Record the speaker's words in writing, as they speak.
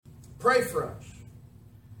Pray for us,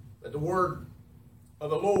 that the word of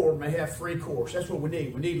the Lord may have free course. That's what we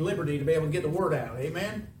need. We need liberty to be able to get the word out.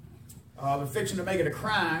 Amen? They're fixing to make it a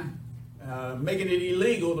crime, making it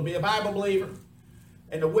illegal to be a Bible believer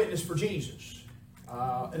and to witness for Jesus.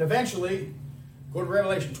 And eventually, according to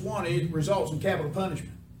Revelation 20, it results in capital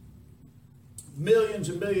punishment. Millions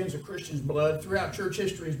and millions of Christians' blood throughout church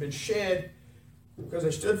history has been shed because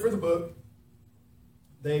they stood for the book.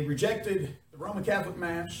 They rejected the Roman Catholic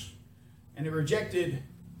Mass, and they rejected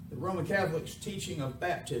the Roman Catholics' teaching of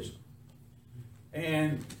baptism.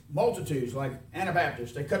 And multitudes, like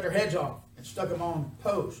Anabaptists, they cut their heads off and stuck them on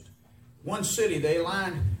posts. One city, they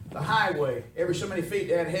lined the highway. Every so many feet,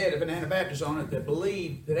 they had a head of an Anabaptist on it that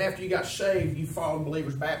believed that after you got saved, you followed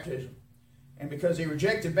believers' baptism. And because they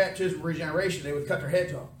rejected baptism regeneration, they would cut their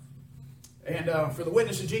heads off. And for the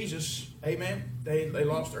witness of Jesus, amen, they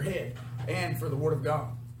lost their head. And for the Word of God.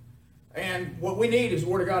 And what we need is the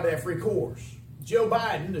Word of God to have free course. Joe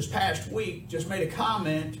Biden this past week just made a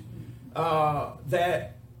comment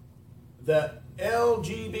that the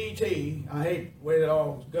LGBT, I hate the way that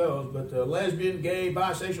all goes, but the lesbian, gay,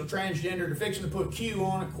 bisexual, transgender, they're fixing to put Q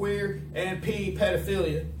on it, queer, and P,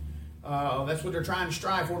 pedophilia. That's what they're trying to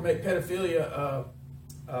strive for, to make pedophilia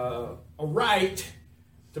a right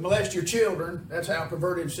to molest your children. That's how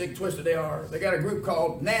perverted, sick, twisted they are. They got a group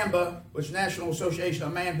called NAMBA, which is National Association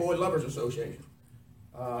of Man-Boy Lovers Association.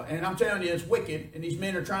 And I'm telling you, it's wicked. And these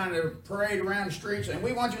men are trying to parade around the streets saying,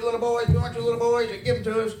 we want you little boys, we want you little boys, and give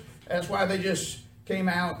them to us. That's why they just came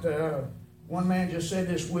out. One man just said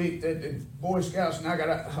this week that the Boy Scouts now got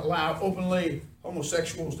to allow openly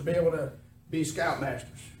homosexuals to be able to be scoutmasters.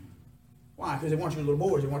 Why? Because they want your little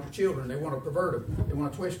boys, they want your children, they want to pervert them, they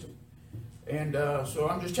want to twist them. And so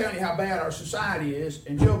I'm just telling you how bad our society is.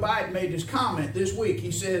 And Joe Biden made this comment this week.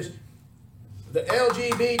 He says, the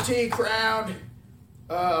LGBT crowd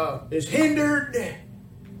is hindered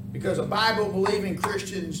because of Bible-believing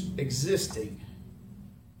Christians existing.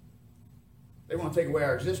 They want to take away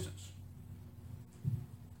our existence.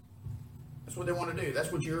 That's what they want to do.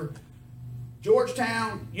 That's what your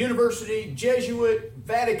Georgetown, University, Jesuit,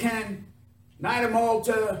 Vatican, Knight of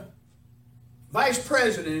Malta, Vice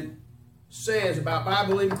President says about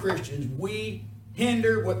Bible-believing Christians. We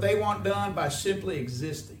hinder what they want done by simply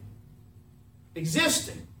existing.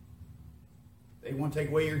 Existing. They want to take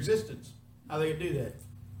away your existence. How they can do that?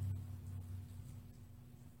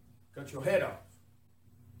 Cut your head off.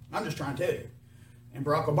 I'm just trying to tell you. And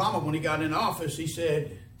Barack Obama, when he got in office, he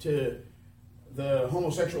said to the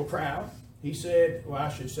homosexual crowd, he said, well, I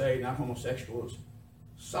should say not homosexuals,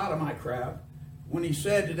 sodomite crowd. When he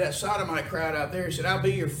said to that sodomite crowd out there, he said, I'll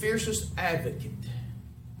be your fiercest advocate.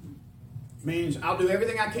 Means I'll do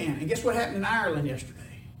everything I can. And guess what happened in Ireland yesterday?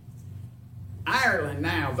 Ireland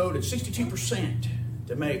now voted 62%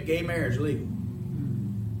 to make gay marriage legal.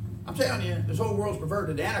 I'm telling you, this whole world's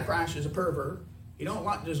perverted. The Antichrist is a pervert. He don't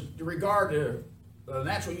like to regard the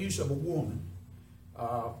natural use of a woman.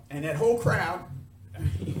 And that whole crowd,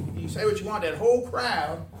 you say what you want, that whole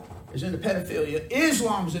crowd is into pedophilia.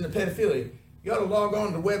 Islam is into pedophilia. You ought to log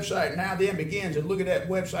on to the website Now Then Begins and look at that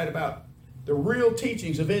website about the real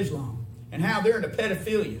teachings of Islam and how they're into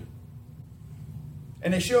pedophilia.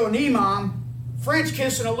 And they show an imam French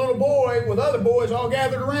kissing a little boy with other boys all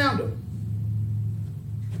gathered around him.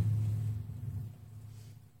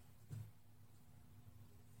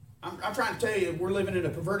 I'm trying to tell you, we're living in a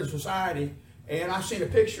perverted society, and I've seen a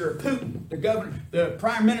picture of Putin, the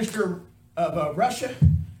prime minister of Russia,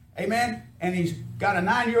 amen, and he's got a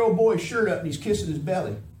 9-year-old boy's shirt up and he's kissing his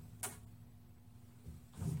belly.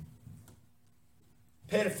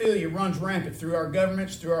 Pedophilia runs rampant through our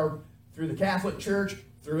governments, through the Catholic Church,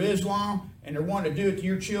 through Islam, and they're wanting to do it to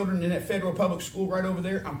your children in that federal public school right over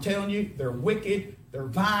there. I'm telling you, they're wicked, they're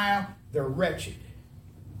vile, they're wretched.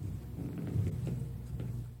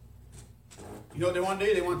 You know what they want to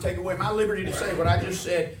do? They want to take away my liberty to say what I just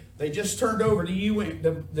said. They just turned over the UN,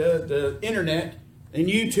 the internet and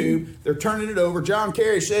YouTube. They're turning it over. John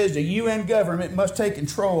Kerry says the UN government must take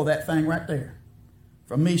control of that thing right there.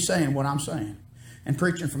 From me saying what I'm saying and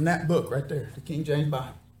preaching from that book right there, the King James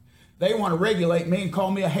Bible. They want to regulate me and call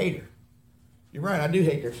me a hater. You're right, I do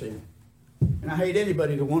hate their sin. And I hate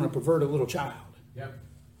anybody that want to pervert a little child. Yep.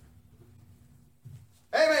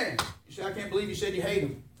 Amen. You say, I can't believe you said you hate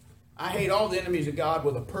them. I hate all the enemies of God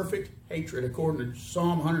with a perfect hatred according to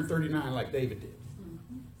Psalm 139 like David did.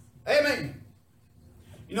 Amen.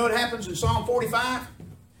 You know what happens in Psalm 45?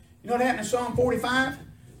 You know what happened in Psalm 45?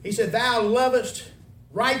 He said, thou lovest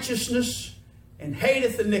righteousness and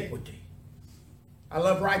hateth iniquity. I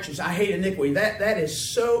love righteousness. I hate iniquity. That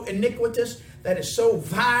is so iniquitous. That is so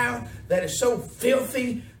vile. That is so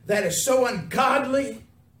filthy. that is so ungodly.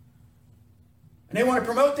 And they want to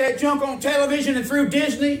promote that junk on television and through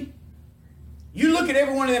Disney. You look at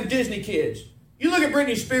every one of them Disney kids. You look at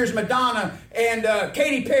Britney Spears, Madonna, and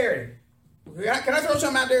Katy Perry. Can I throw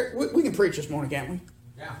something out there? We can preach this morning, can't we?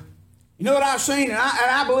 Yeah. You know what I've seen, and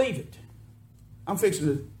I believe it. I'm fixing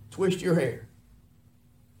to twist your hair.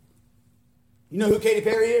 You know who Katy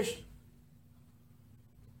Perry is?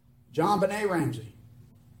 JonBenet Ramsey.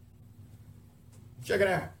 Check it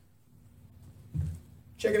out.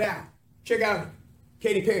 Check it out. Check out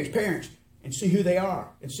Katy Perry's parents and see who they are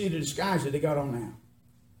and see the disguise that they got on now.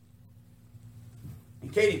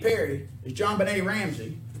 And Katy Perry is JonBenet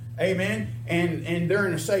Ramsey, amen, and they're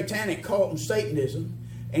in a satanic cult and Satanism.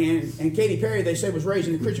 And Katy Perry, they said, was raised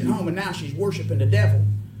in a Christian home, and now she's worshiping the devil.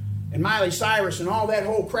 And Miley Cyrus and all that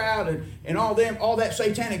whole crowd and all that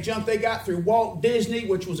satanic junk they got through Walt Disney,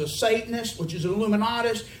 which was a Satanist, which is an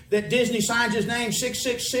Illuminatus, that Disney signs his name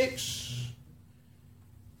 666.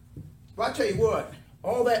 Well, I tell you what,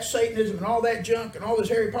 all that Satanism and all that junk and all this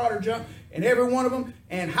Harry Potter junk and every one of them,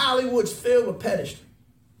 and Hollywood's filled with pedestals.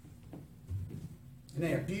 And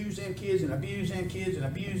they abuse them kids and abuse them kids and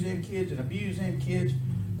abuse them kids and abuse them kids.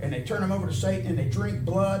 And they turn them over to Satan and they drink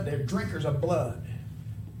blood. They're drinkers of blood.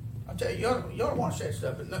 I'll tell you, y'all don't want to say that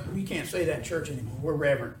stuff, but we can't say that in church anymore. We're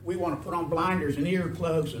reverent. We want to put on blinders and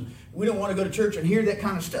earplugs, and we don't want to go to church and hear that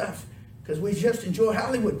kind of stuff because we just enjoy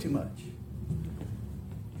Hollywood too much.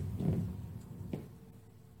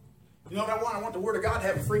 You know what I want? I want the Word of God to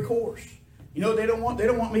have a free course. You know, they don't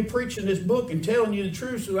want me preaching this book and telling you the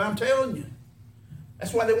truth, so I'm telling you.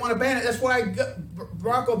 That's why they want to ban it. That's why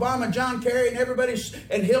Barack Obama, John Kerry, and everybody,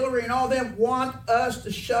 and Hillary and all them want us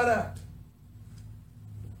to shut up.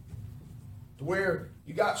 To where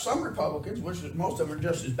you got some Republicans, which most of them are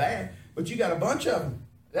just as bad, but you got a bunch of them.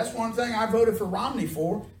 That's one thing I voted for Romney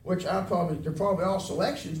for, which they're probably all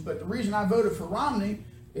selections, but the reason I voted for Romney,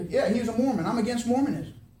 he was a Mormon. I'm against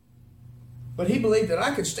Mormonism. But he believed that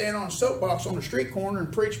I could stand on a soapbox on the street corner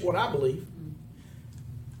and preach what I believe.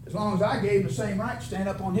 As long as I gave him the same right to stand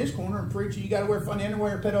up on his corner and preach, you got to wear funny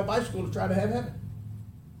underwear and pedal a bicycle to try to have heaven.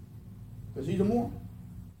 Because he's a Mormon.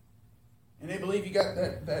 And they believe you got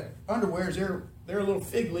that underwear is their little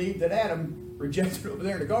fig leaf that Adam rejected over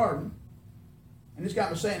there in the garden. And it's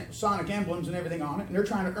got Masonic emblems and everything on it. And they're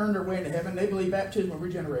trying to earn their way into heaven. They believe baptismal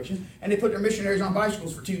regeneration. And they put their missionaries on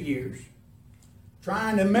bicycles for 2 years.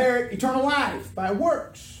 Trying to merit eternal life by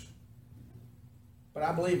works. But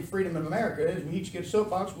I believe freedom in America is we each get a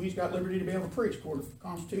soapbox, we each got liberty to be able to preach according to the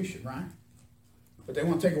Constitution, right? But they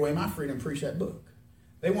want to take away my freedom and preach that book.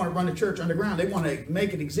 They want to run the church underground. They want to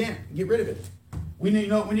make it exempt and get rid of it. We need, you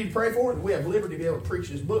know what we need to pray for? That we have liberty to be able to preach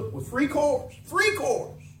this book with free course. Free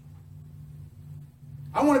course.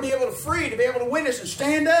 I want to be able to witness and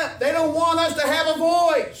stand up. They don't want us to have a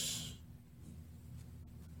voice.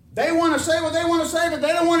 They want to say what they want to say, but they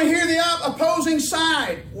don't want to hear the opposing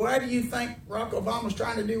side. What do you think Barack Obama's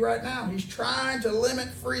trying to do right now? He's trying to limit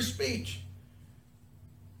free speech.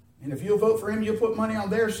 And if you'll vote for him, you'll put money on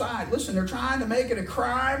their side. Listen, they're trying to make it a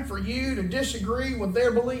crime for you to disagree with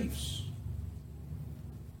their beliefs.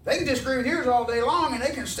 They can disagree with yours all day long, and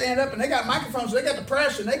they can stand up, and they got microphones, they got the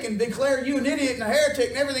press, and they can declare you an idiot and a heretic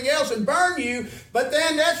and everything else and burn you. But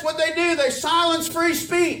then that's what they do. They silence free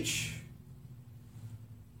speech.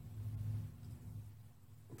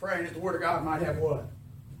 Praying that the Word of God might have what?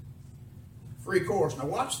 Free course. Now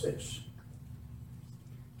watch this.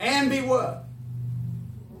 And be what?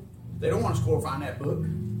 They don't want us glorifying that book.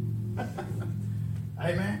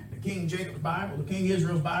 Amen. The King Jacob's Bible, the King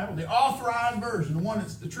Israel's Bible, the authorized version, the one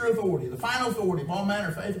that's the true authority, the final authority of all manner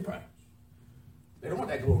of faith and practice. They don't want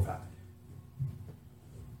that glorified.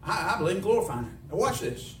 I believe in glorifying it. Now watch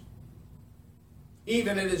this.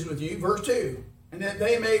 Even it is with you, verse 2. And that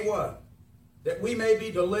they may what? That we may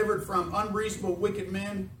be delivered from unreasonable wicked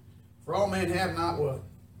men, for all men have not what?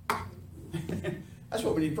 That's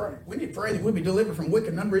what we need to pray. We need to pray that we'll be delivered from wicked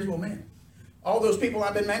and unreasonable men. All those people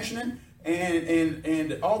I've been mentioning,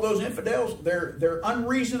 and all those infidels, they're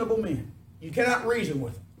unreasonable men. You cannot reason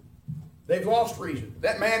with them. They've lost reason.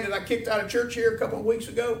 That man that I kicked out of church here a couple of weeks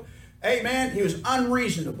ago, amen, he was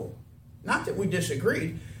unreasonable. Not that we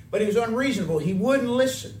disagreed, but he was unreasonable. He wouldn't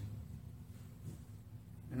listen.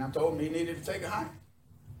 And I told him he needed to take a hike.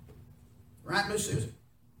 Right, Miss Susan?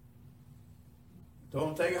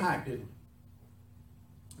 Told him to take a hike, didn't he?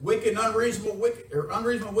 Wicked and unreasonable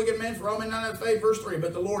wicked men for all men not have faith. Verse 3.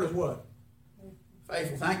 But the Lord is what?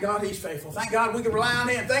 Faithful. Thank God he's faithful. Thank God we can rely on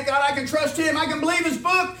him. Thank God I can trust him. I can believe his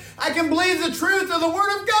book. I can believe the truth of the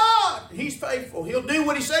Word of God. He's faithful. He'll do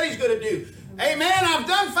what he said he's going to do. Amen. I've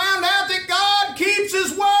found out that God keeps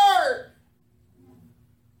his word.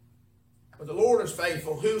 but the Lord is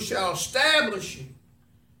faithful, who shall establish you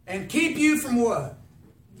and keep you from what?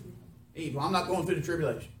 Evil. I'm not going through the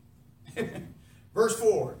tribulation. Verse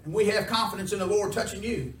 4, and we have confidence in the Lord touching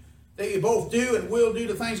you, that you both do and will do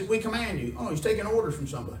the things that we command you. Oh, he's taking orders from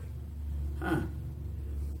somebody. Huh.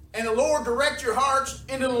 And the Lord direct your hearts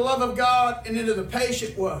into the love of God and into the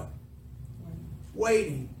patient what?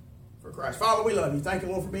 Waiting for Christ. Father, we love you. Thank you,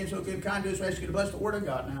 Lord, for being so good and kind to us. We ask you to bless the word of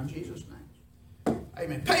God now in Jesus' name.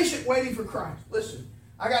 Amen. Patient waiting for Christ. Listen,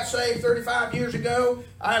 I got saved 35 years ago.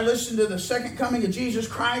 I listened to the second coming of Jesus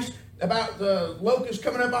Christ, about the locusts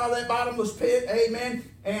coming up out of that bottomless pit. Amen.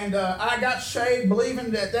 And I got saved believing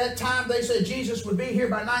that at that time they said Jesus would be here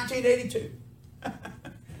by 1982.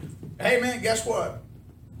 Amen. Guess what?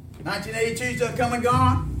 1982's done come and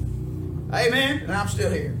gone. Amen. And I'm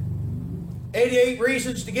still here. 88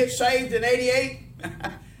 reasons to get saved in 88.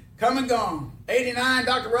 Come and gone. 89,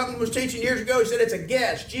 Dr. Ruckman was teaching years ago. He said it's a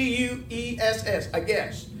guess. G-U-E-S-S. A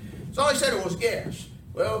guess. That's all he said, it was guess.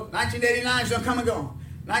 Well, 1989's done come and gone.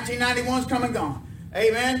 1991's come and gone.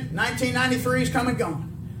 Amen. 1993's come and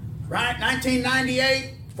gone. Right?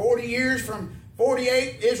 1998, 40 years from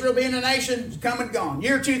 48, Israel being a nation, is come and gone.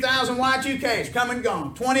 Year 2000, Y2K is come and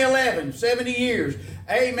gone. 2011, 70 years.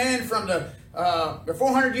 Amen. From the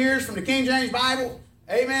 400 years from the King James Bible.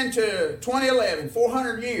 Amen. To 2011,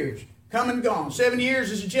 400 years. Come and gone. 70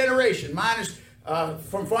 years is a generation. Minus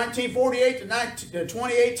from 1948 to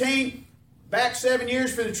 2018. Back 7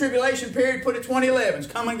 years for the tribulation period, put it 2011.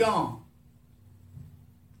 It's come and gone.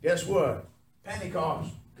 Guess what?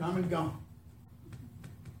 Pentecost, come and gone.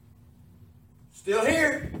 Still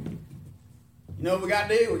here. You know what we got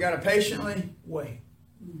to do? We got to patiently wait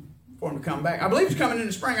for him to come back. I believe he's coming in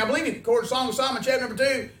the spring. I believe it, according to Song of Solomon, chapter number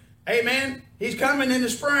 2. Amen. He's coming in the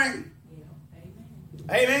spring.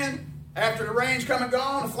 Yeah. Amen. After the rain's come and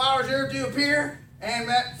gone, the flowers here do appear. And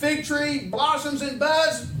that fig tree blossoms and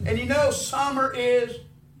buds, and you know summer is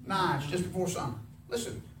nigh. It's just before summer.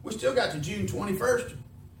 Listen, we still got to June 21st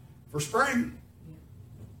for spring.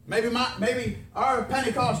 Maybe our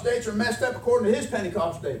Pentecost dates are messed up according to his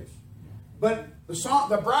Pentecost dates. But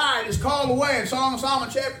the bride is called away in Song of Solomon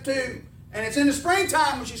chapter 2, and it's in the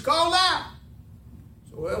springtime when she's called out.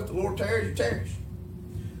 So, well, if the Lord tarries, he tarries.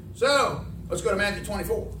 So, let's go to Matthew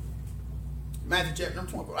 24. Matthew chapter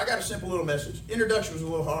number 24. I got a simple little message. Introduction was a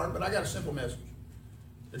little hard, but I got a simple message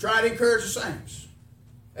to try to encourage the saints.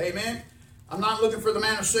 Amen. I'm not looking for the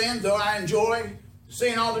man of sin, though I enjoy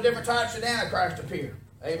seeing all the different types of Antichrist appear.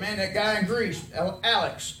 Amen. That guy in Greece,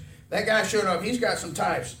 Alex, that guy showed up. He's got some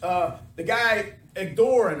types. The guy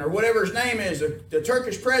Doran, or whatever his name is, the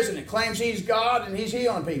Turkish president, claims he's God and he's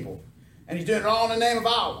healing people. And he's doing it all in the name of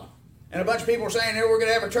Allah. And a bunch of people are saying, hey, we're going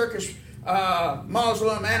to have a Turkish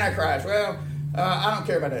Muslim Antichrist. Well, I don't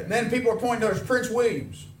care about that. And then people are pointing towards Prince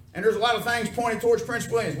Williams. And there's a lot of things pointing towards Prince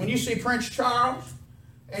Williams. When you see Prince Charles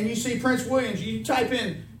and you see Prince Williams, you type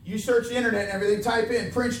in, you search the internet and everything, type in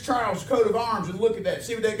Prince Charles coat of arms and look at that.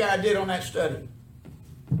 See what that guy did on that study.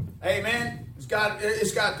 Amen. It's got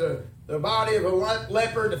the body of a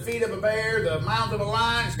leopard, the feet of a bear, the mouth of a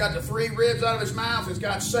lion. It's got the 3 ribs out of his mouth. It's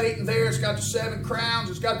got Satan there. It's got the 7 crowns.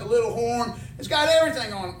 It's got the little horn. It's got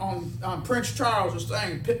everything on Prince Charles'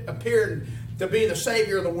 thing appeared to be the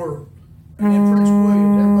savior of the world. And then Prince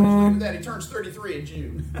William, everybody's looking at that. He turns 33 in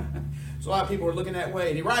June. So a lot of people are looking that way.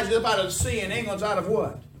 And he rises up out of the sea, and England's out of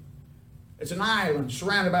what? It's an island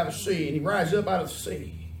surrounded by the sea, and he rises up out of the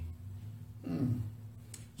sea.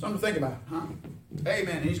 Something to think about, huh?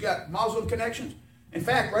 Amen. And he's got Muslim connections. In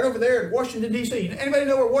fact, right over there in Washington, D.C. Anybody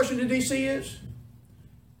know where Washington, D.C. is?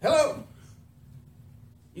 Hello?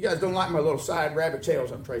 You guys don't like my little side rabbit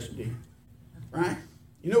tails I'm tracing, do you? Right?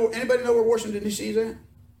 Anybody know where Washington, D.C. is at?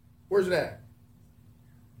 Where's it at?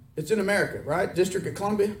 It's in America, right? District of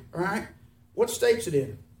Columbia, all right? What state's it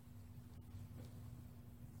in?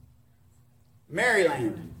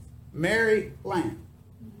 Maryland. Maryland.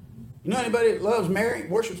 You know anybody that loves Mary,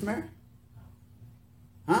 worships Mary?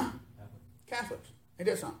 Huh? Catholics. Ain't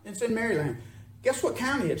that something? It's in Maryland. Guess what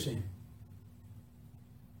county it's in?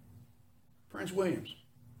 Prince Williams.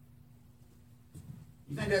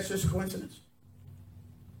 You think that's just a coincidence?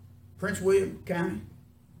 Prince William County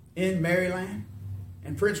in Maryland,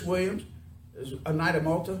 and Prince Williams is a Knight of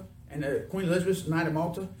Malta, and Queen Elizabeth is a Knight of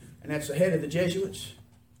Malta, and that's the head of the Jesuits.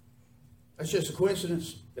 That's just a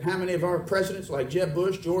coincidence that how many of our presidents, like Jeb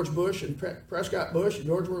Bush, George Bush, and Prescott Bush, and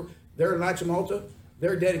George, they're Knights of Malta.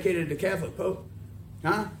 They're dedicated to the Catholic Pope.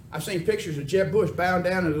 Huh? I've seen pictures of Jeb Bush bowing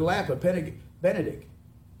down in the lap of Benedict.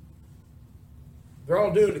 They're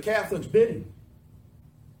all doing the Catholics' bidding.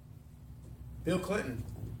 Bill Clinton.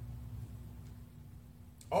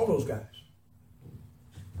 All those guys.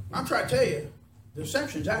 I'm trying to tell you, the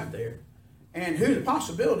deception's out there. And who the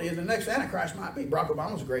possibility is the next Antichrist might be. Barack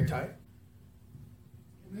Obama's a great type.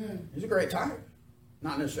 Amen. He's a great type.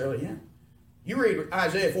 Not necessarily him. You read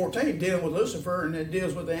Isaiah 14 dealing with Lucifer, and it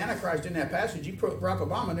deals with the Antichrist in that passage. You put Barack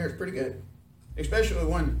Obama in there, it's pretty good. Especially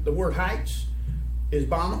when the word heights is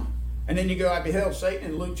Bama. And then you go, I beheld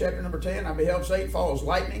Satan in Luke chapter number 10. I beheld Satan fall as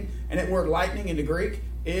lightning. And that word lightning in the Greek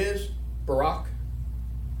is Barak.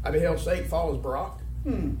 I beheld Satan fall as Barak.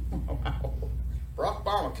 Wow. Barack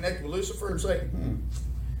Obama connected with Lucifer and Satan.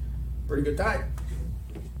 Pretty good type.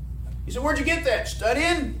 He said, where'd you get that?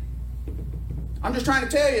 Studying? I'm just trying to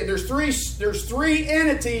tell you, there's three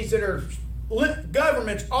entities that are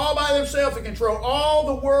governments all by themselves that control all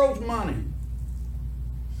the world's money.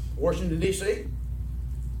 Washington, D.C.,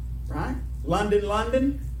 right?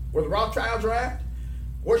 London, where the Rothschilds are at.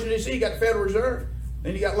 Washington, D.C., you got the Federal Reserve.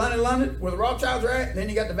 Then you got London, where the Rothschilds are at. And then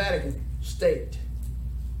you got the Vatican State.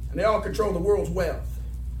 And they all control the world's wealth.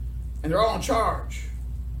 And they're all in charge.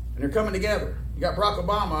 And they're coming together. You got Barack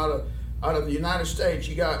Obama out of the United States.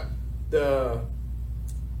 You got the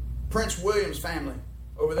Prince William's family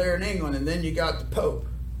over there in England. And then you got the Pope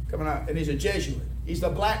coming out. And he's a Jesuit. He's the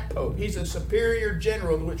Black Pope. He's the superior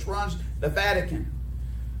general which runs the Vatican.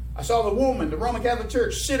 I saw the woman, the Roman Catholic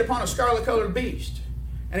Church, sit upon a scarlet-colored beast.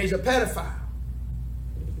 And he's a pedophile.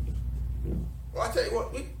 Well, I tell you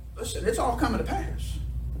what, listen, it's all coming to pass.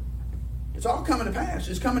 It's all coming to pass.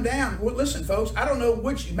 It's coming down. Well, listen, folks, I don't know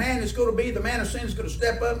which man is going to be, the man of sin is going to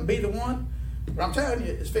step up and be the one. But I'm telling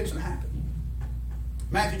you, it's fixing to happen.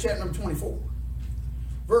 Matthew chapter number 24.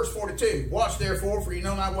 Verse 42. Watch therefore, for you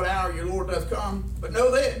know not what hour your Lord doth come. But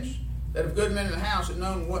know this, that if good men in the house had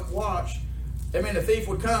known what watch, I mean, the thief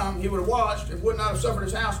would come, he would have watched, and would not have suffered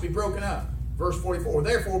his house to be broken up. Verse 44.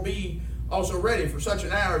 Therefore be also ready for such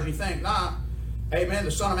an hour as you think not. Amen.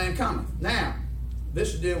 The Son of Man cometh. Now,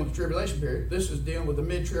 this is dealing with the tribulation period. This is dealing with the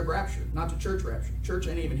mid-trib rapture, not the church rapture. Church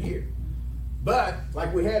ain't even here. But,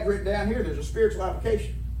 like we had written down here, there's a spiritual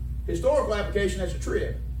application. Historical application, that's a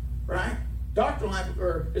trib, right? Doctrinal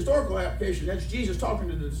or historical application, that's Jesus talking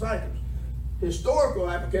to the disciples. Historical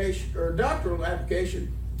application, or doctrinal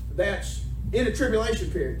application, that's in the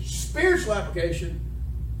tribulation period. Spiritual application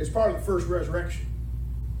is part of the first resurrection.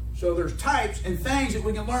 So there's types and things that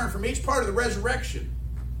we can learn from each part of the resurrection.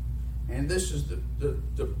 And this is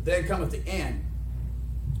then cometh the end.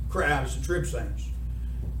 Crowds, the trib saints.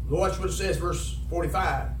 Watch what it says, verse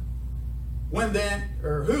 45. When then,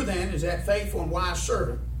 or who then is that faithful and wise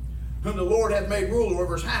servant, whom the Lord hath made ruler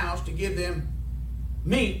over his house to give them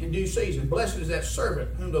meat in due season? Blessed is that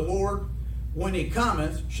servant whom the Lord, when he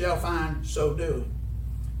cometh, shall find so doing.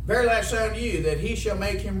 Verily I say unto you, that he shall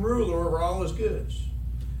make him ruler over all his goods.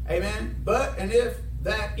 Amen. But, and if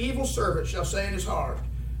that evil servant shall say in his heart,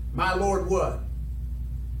 my Lord what?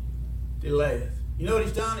 Delayeth. You know what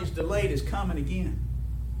he's done? He's delayed his coming again.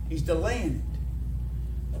 He's delaying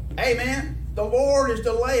it. Amen. The Lord is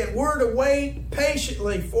delaying. We're to wait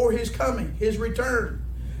patiently for his coming, his return.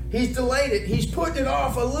 He's delayed it. He's putting it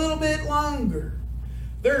off a little bit longer.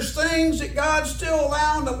 There's things that God's still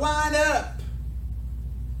allowing to line up.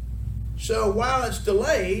 So while it's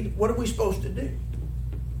delayed, what are we supposed to do?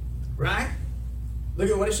 Right? Look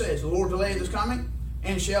at what it says. The Lord delayeth his coming,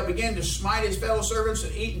 and shall begin to smite his fellow servants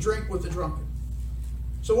and eat and drink with the drunken.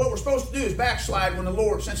 So what we're supposed to do is backslide when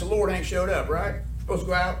since the Lord ain't showed up, right? We're supposed to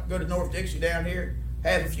go out, go to North Dixie down here,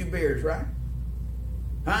 have a few beers, right?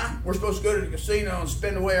 Huh? We're supposed to go to the casino and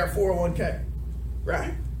spend away our 401k,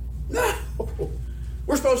 right? No.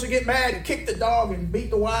 We're supposed to get mad and kick the dog and beat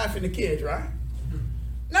the wife and the kids, right?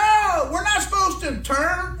 No, we're not supposed to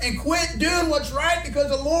turn and quit doing what's right because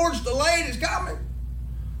the Lord's delayed his coming.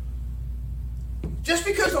 Just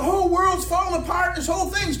because the whole world's falling apart and this whole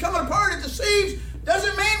thing's coming apart at the seams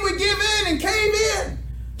doesn't mean we give in and cave in.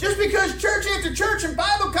 Just because church after church and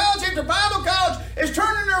Bible college after Bible college is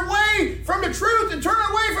turning their way from the truth and turning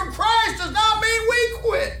away from Christ does not mean we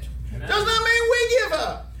quit. Amen. Does not mean we give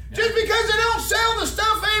up. Just because they don't sell the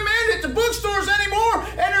stuff, amen, at the bookstores anymore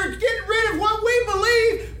and they're getting rid of what we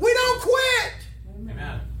believe, we don't quit.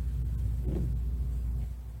 Amen.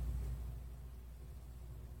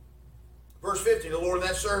 Verse 50, the Lord of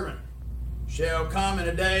that servant shall come in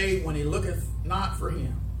a day when he looketh not for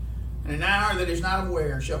him, and an hour that is not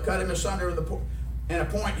aware, and shall cut him asunder and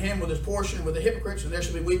appoint him with his portion with the hypocrites, and there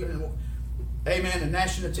shall be weeping and, amen, and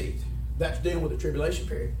gnashing of teeth. That's dealing with the tribulation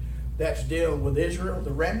period. That's dealing with Israel,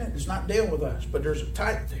 the remnant. It's not dealing with us, but there's a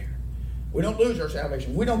type there. We don't lose our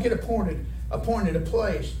salvation. We don't get appointed a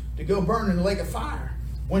place to go burn in the lake of fire.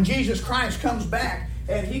 When Jesus Christ comes back,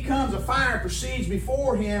 and he comes, a fire proceeds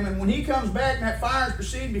before him, and when he comes back and that fire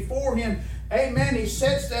proceeds before him, Amen. He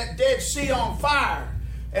sets that Dead Sea on fire.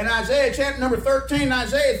 In Isaiah chapter number 13,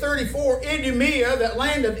 Isaiah 34, Idumea, that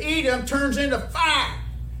land of Edom, turns into fire.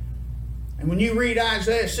 And when you read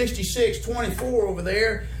Isaiah 66, 24 over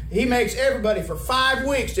there, he makes everybody for 5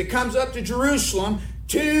 weeks that comes up to Jerusalem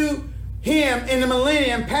to him in the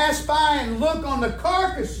millennium pass by and look on the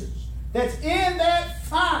carcasses that's in that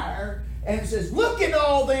fire, and says, look at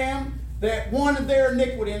all them that wanted their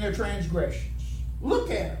iniquity and their transgressions.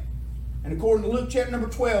 Look at them. And according to Luke chapter number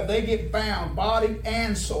 12, they get bound, body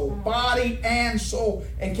and soul,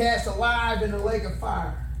 and cast alive in the lake of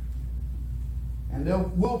fire. And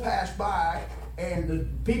we'll pass by, and the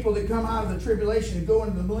people that come out of the tribulation and go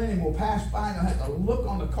into the millennium will pass by, and they'll have to look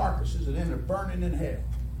on the carcasses, and then they're burning in hell.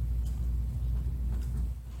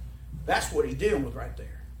 That's what he's dealing with right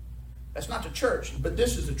there. That's not the church, but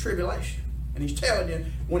this is the tribulation. And he's telling you,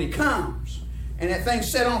 when he comes, and that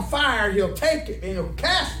thing's set on fire, he'll take it, and he'll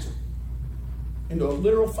cast it into a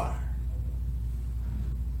literal fire.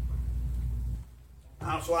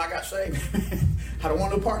 That's why I got saved. I don't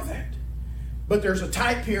want no part of that. But there's a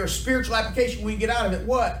type here, a spiritual application we can get out of it.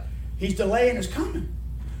 What? He's delaying his coming.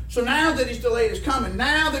 So now that he's delayed his coming,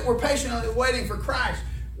 now that we're patiently waiting for Christ,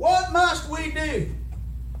 what must we do?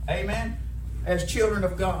 Amen. As children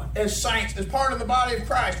of God, as saints, as part of the body of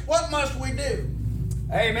Christ, what must we do?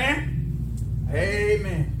 Amen.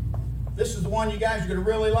 Amen. This is the one you guys are going to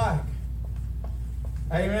really like.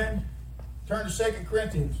 Amen. Turn to 2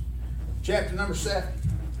 Corinthians, chapter number 7.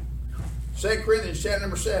 2 Corinthians, chapter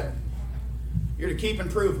number 7. You're to keep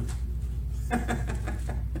improving.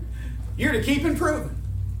 You're to keep improving.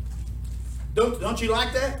 Don't you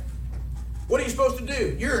like that? What are you supposed to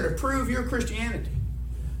do? You're to improve your Christianity.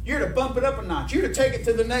 You're to bump it up a notch. You're to take it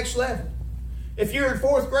to the next level. If you're in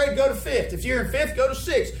 4th grade, go to 5th. If you're in 5th, go to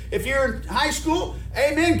 6th. If you're in high school,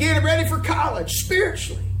 amen, get ready for college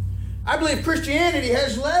spiritually. I believe Christianity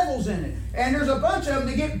has levels in it. And there's a bunch of them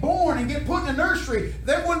that get born and get put in the nursery.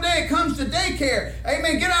 Then one day it comes to daycare.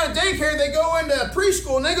 Amen. Get out of daycare, they go into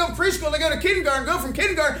preschool. And they go to preschool, they go to kindergarten. Go from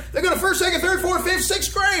kindergarten, they go to 1st, 2nd, 3rd, 4th, 5th,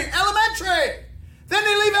 6th grade. Elementary. Then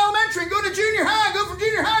they leave elementary and go to junior high. Go from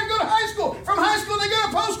junior high and go to high school. From high school, they go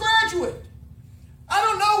to postgraduate. I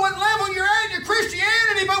don't know what level you're at in your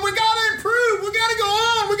Christianity, but we got to improve. We got to go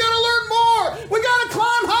on. We got to learn more. We got to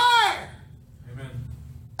climb higher. Amen.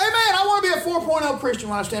 Amen. I want to be a 4.0 Christian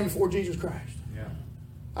when I stand before Jesus Christ. Yeah.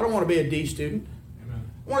 I don't want to be a D student. Amen.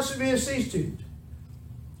 I want to be a C student.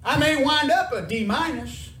 I may wind up a D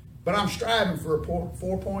minus, but I'm striving for a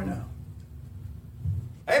 4.0.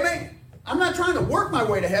 Amen. I'm not trying to work my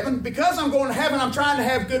way to heaven. Because I'm going to heaven, I'm trying to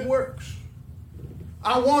have good works.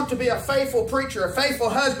 I want to be a faithful preacher, a faithful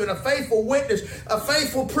husband, a faithful witness, a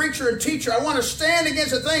faithful preacher and teacher. I want to stand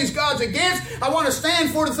against the things God's against. I want to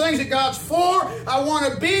stand for the things that God's for. I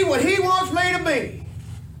want to be what He wants me to be.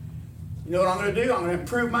 You know what I'm going to do? I'm going to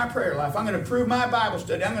improve my prayer life. I'm going to improve my Bible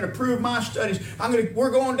study. I'm going to improve my studies.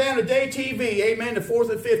 We're going down to Day TV, amen, the 4th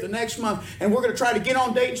and 5th of next month, and we're going to try to get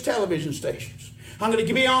on Dayton's television stations. I'm going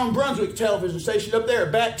to be on Brunswick television station up there,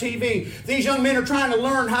 Bat TV. These young men are trying to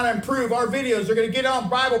learn how to improve our videos. They're going to get on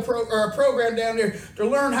Bible program down there to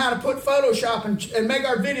learn how to put Photoshop and make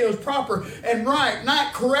our videos proper and right.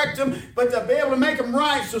 Not correct them, but to be able to make them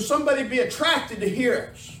right so somebody be attracted to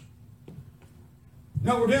hear us. You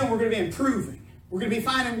know what we're doing? We're going to be improving. We're going to be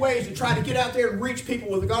finding ways to try to get out there and reach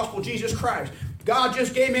people with the gospel of Jesus Christ. God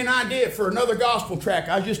just gave me an idea for another gospel track.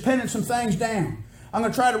 I was just penning some things down. I'm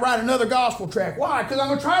going to try to write another gospel track. Why? Because I'm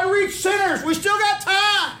going to try to reach sinners. We still got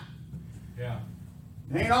time. Yeah.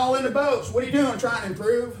 It ain't all in the boats. What are you doing trying to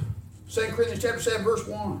improve? 2 Corinthians chapter 7, verse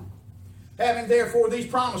 1. Having therefore these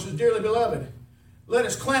promises, dearly beloved, let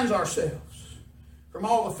us cleanse ourselves from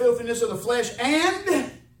all the filthiness of the flesh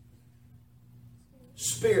and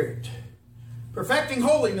spirit, perfecting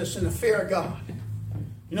holiness in the fear of God.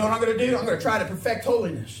 You know what I'm going to do? I'm going to try to perfect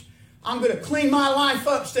holiness. I'm going to clean my life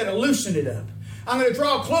up instead of loosen it up. I'm going to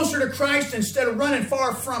draw closer to Christ instead of running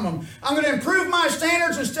far from Him. I'm going to improve my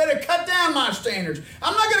standards instead of cut down my standards.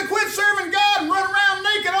 I'm not going to quit serving God and run around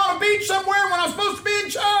naked on a beach somewhere when I'm supposed to be in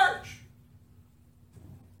charge.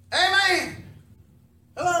 Amen.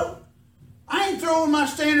 Hello? I ain't throwing my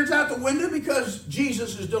standards out the window because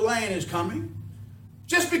Jesus is delaying His coming.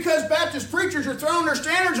 Just because Baptist preachers are throwing their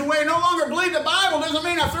standards away and no longer believe the Bible doesn't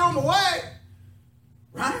mean I throw them away.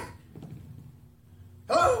 Right?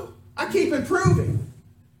 Hello? I keep improving.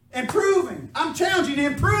 Improving. I'm telling you to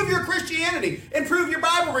improve your Christianity. Improve your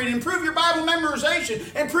Bible reading. Improve your Bible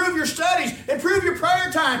memorization. Improve your studies. Improve your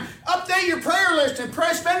prayer time. Update your prayer list and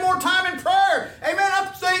pray. Spend more time in prayer. Amen.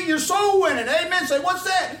 Update your soul winning. Amen. Say, what's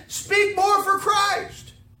that? Speak more for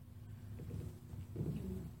Christ.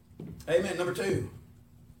 Amen. Number 2.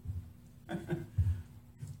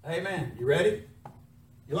 Amen. You ready?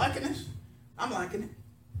 You liking this? I'm liking it.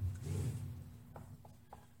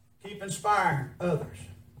 Keep inspiring others.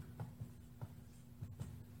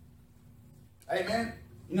 Amen.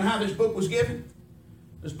 You know how this book was given?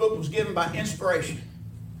 This book was given by inspiration.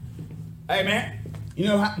 Amen. You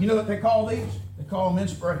know what they call these? They call them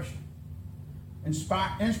inspiration.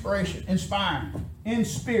 Inspiration, inspiring, in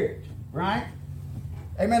spirit, right?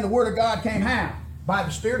 Amen. The Word of God came how? By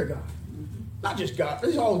the Spirit of God. Not just God.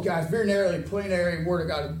 These all guys, very narrowly, plenary Word of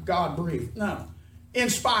God, God breathed. No.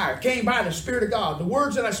 Inspired, came by the Spirit of God. The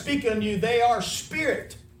words that I speak unto you, they are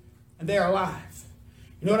spirit, and they are alive.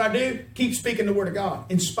 You know what I do? Keep speaking the Word of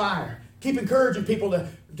God. Inspire. Keep encouraging people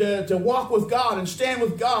to walk with God and stand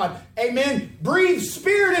with God. Amen. Breathe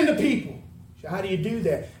spirit into people. So how do you do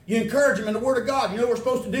that? You encourage them in the Word of God. You know what we're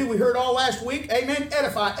supposed to do? We heard all last week. Amen.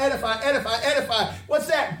 Edify, edify, edify, edify. What's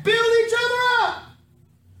that? Build each other up.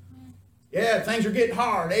 Yeah, things are getting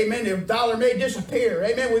hard. Amen. The dollar may disappear.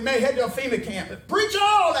 Amen. We may head to a FEMA camp. But preach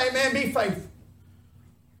on. Amen. Be faithful.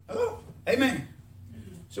 Oh, amen.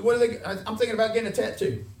 So what are they? I'm thinking about getting a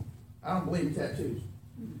tattoo. I don't believe in tattoos.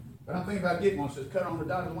 But I'm thinking about getting one. So it's cut on the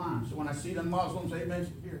dotted line. So when I see them Muslims,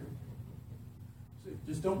 amen, here. See,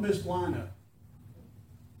 just don't miss the lineup.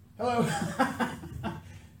 Hello.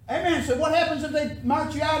 Amen. So what happens if they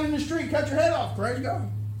march you out in the street, cut your head off? Praise God.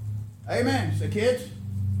 Amen. So kids,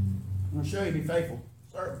 I'm going to show you, be faithful.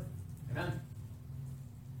 Serve. Amen.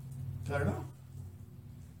 Cut it off.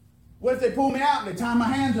 What if they pull me out and they tie my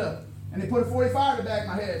hands up and they put a 45 in the back of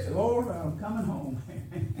my head and say, Lord, I'm coming home.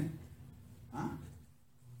 Huh?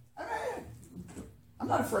 Amen. I'm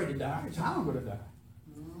not afraid to die. It's how I'm going to die.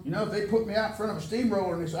 You know, if they put me out in front of a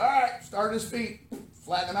steamroller and they say, all right, start his feet,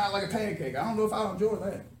 flatten them out like a pancake. I don't know if I'll enjoy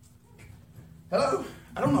that. Hello?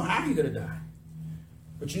 I don't know how you're going to die.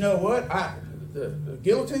 But you know what? The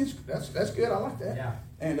guillotines, that's good. I like that. Yeah.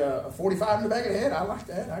 And a 45 in the back of the head, I like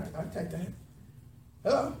that. I'd take that.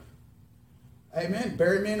 Hello? Amen.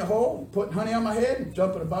 Bury me in the hole, put honey on my head, and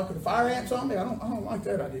jump in a bucket of fire ants on me. I don't like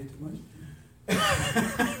that idea too much.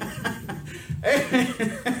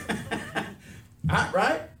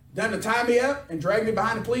 Right? Done to tie me up and drag me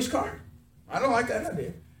behind a police car. I don't like that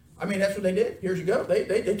idea. I mean, that's what they did years ago.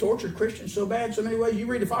 They tortured Christians so bad, so many ways. You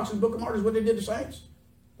read the Fox's Book of Martyrs, what they did to saints.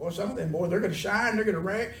 Boy, some of them, boy, they're going to shine. They're going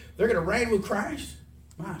to reign with Christ.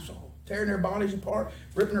 My soul. Tearing their bodies apart,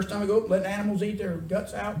 ripping their stomach open, letting animals eat their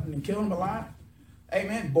guts out and then killing them alive.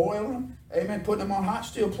 Amen. Boiling them. Amen. Putting them on hot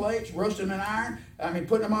steel plates, roasting them in iron. I mean,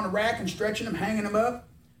 putting them on a rack and stretching them, hanging them up.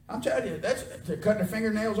 I'm telling you, they're cutting their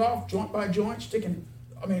fingernails off, joint by joint, putting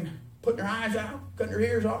their eyes out, cutting their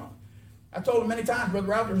ears off. I told him many times, Brother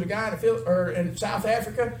Ralph, there's a guy in South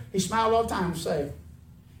Africa. He smiled all the time to save.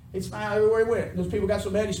 He'd smile everywhere he went. Those people got so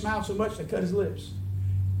bad, he smiled so much, they cut his lips.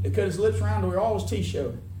 They cut his lips around to where all his teeth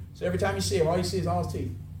showed. So every time you see him, all you see is all his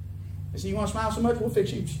teeth. They said, you want to smile so much? We'll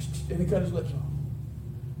fix you. And they cut his lips off.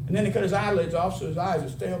 And then they cut his eyelids off so his eyes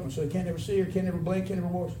would stay open so he can't never see or can't never blink, can't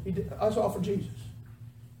never watch. That's all for Jesus.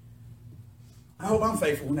 I hope I'm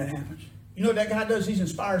faithful when that happens. You know what that guy does? He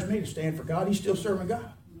inspires me to stand for God. He's still serving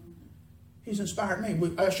God. He's inspired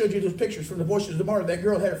me. I showed you those pictures from the Voices of the Martyr. That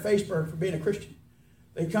girl had her face burned for being a Christian.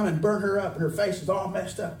 They come and burn her up, and her face is all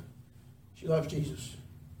messed up. She loves Jesus.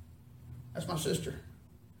 That's my sister.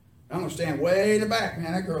 I'm going to stand way in the back,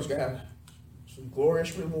 man. That girl's got some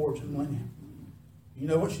glorious rewards in the millennium. You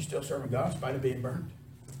know what? She's still serving God in spite of being burned.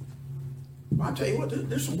 Well, I'll tell you what,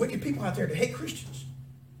 there's some wicked people out there that hate Christians.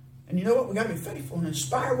 And you know what? We've got to be faithful and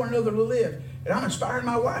inspire one another to live. And I'm inspiring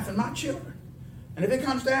my wife and my children. And if it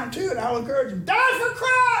comes down to it, I'll encourage them, die for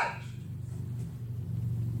Christ!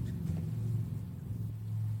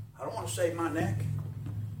 I don't want to save my neck.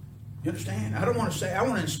 You understand? I want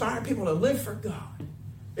to inspire people to live for God.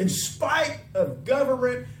 In spite of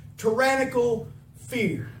government tyrannical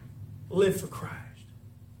fear, live for Christ.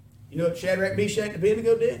 You know what Shadrach, Meshach, and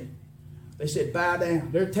Abednego did? They said, bow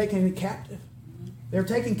down. They're taken captive. They're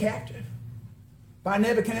taken captive by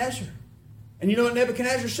Nebuchadnezzar. And you know what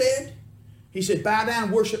Nebuchadnezzar said? He said, bow down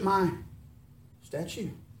and worship my statue.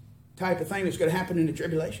 Type of thing that's going to happen in the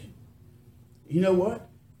tribulation. You know what?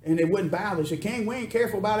 And they wouldn't bow. They said, King, we ain't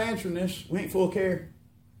careful about answering this. We ain't full of care.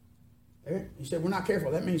 He said, we're not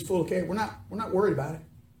careful. That means full of care. We're not worried about it.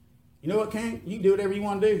 You know what, King? You can do whatever you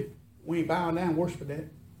want to do. We ain't bowing down and worshiping that.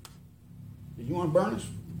 Did you want to burn us?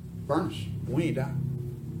 Burn us. We ain't dying.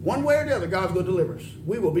 One way or the other, God's going to deliver us.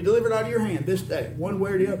 We will be delivered out of your hand this day, one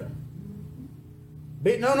way or the other.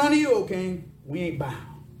 Be it known unto you, O King, we ain't bow.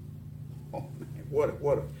 Oh, man,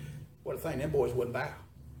 what a thing. Them boys wouldn't bow.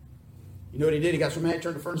 You know what he did? He got so mad,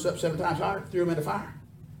 turned the furnace up 7 times higher, threw them in the fire.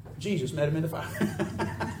 Jesus met him in the fire.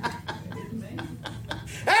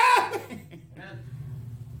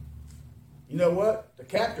 You know what? The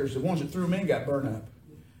captors, the ones that threw them in, got burned up.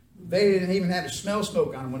 They didn't even have to smell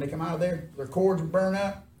smoke on them when they come out of there. Their cords were burned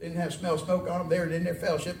up. They didn't have to smell smoke on them. They were in their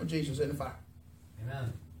fellowship with Jesus in the fire.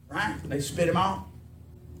 Amen. Right? And they spit him out.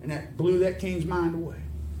 And that blew that king's mind away.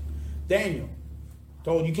 Daniel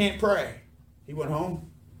told you can't pray. He went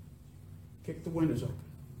home, kicked the windows open,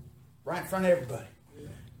 right in front of everybody.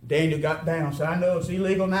 Daniel got down and said, I know it's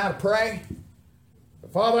illegal now to pray,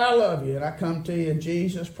 but Father, I love you, and I come to you in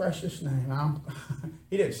Jesus' precious name.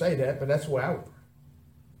 He didn't say that, but that's the way I would pray.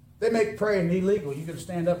 They make praying illegal. You can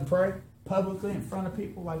stand up and pray publicly in front of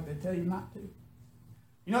people like they tell you not to.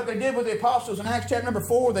 You know what they did with the apostles in Acts chapter number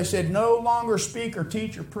 4? They said, no longer speak or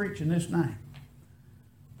teach or preach in this name.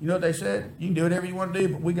 You know what they said? You can do whatever you want to do,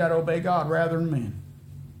 but we got to obey God rather than men.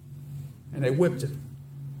 And they whipped him.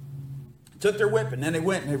 Took their whipping, then they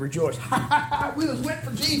went and they rejoiced. We was whipped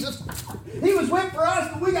for Jesus. He was whipped for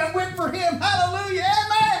us, but we got whipped for him. Hallelujah.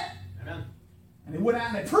 Amen. Amen. And they went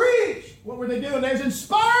out and they preached. What were they doing? They was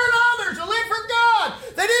inspiring others to live for God.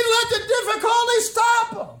 They didn't let the difficulties stop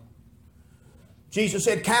them. Jesus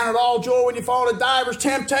said, count it all joy when you fall into divers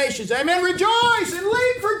temptations. Amen. Rejoice and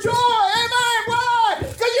leap for joy. Amen. Why?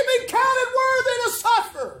 Because you've been counted worthy to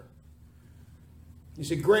suffer. He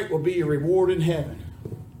said, great will be your reward in heaven.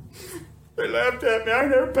 They laughed at me. I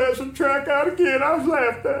never passed the track out again. I was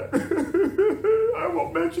laughed at. I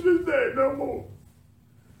won't mention his name no more.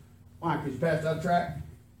 Why? Because you passed out the track?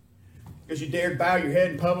 Because you dared bow your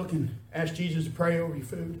head in public and ask Jesus to pray over your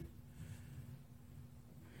food?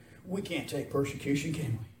 We can't take persecution, can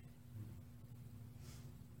we?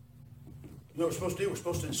 You know what we're supposed to do? We're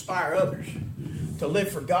supposed to inspire others to live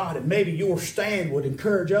for God, and maybe your stand would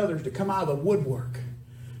encourage others to come out of the woodwork.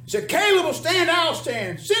 He said, Caleb will stand, I'll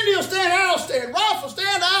stand. Cindy will stand, I'll stand. Ralph will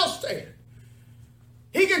stand, I'll stand.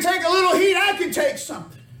 He can take a little heat, I can take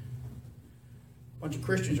something. A bunch of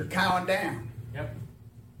Christians are cowing down. Yep.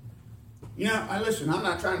 You know, listen, I'm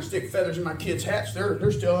not trying to stick feathers in my kids' hats.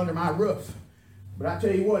 They're still under my roof. But I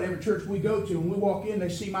tell you what, every church we go to, when we walk in, they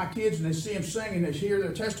see my kids and they see them singing, they hear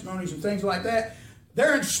their testimonies and things like that.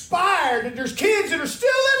 They're inspired, and there's kids that are still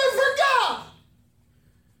living for God.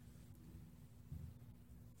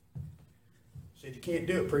 Said, you can't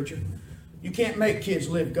do it, preacher. You can't make kids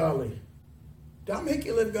live godly. Did I make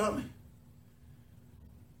you live godly?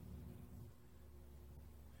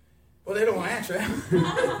 Well, they don't want to answer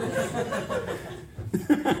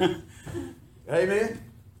that. Amen.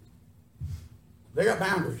 They got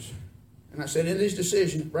boundaries. And I said, in these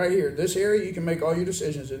decisions, right here, this area, you can make all your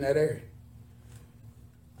decisions in that area.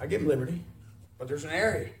 I give them liberty, but there's an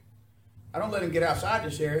area. I don't let them get outside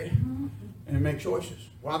this area and make choices.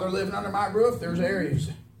 While they're living under my roof, there's areas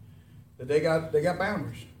that they got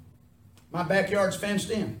boundaries. My backyard's fenced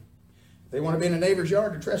in. If they want to be in a neighbor's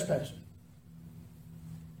yard, they're trespassing.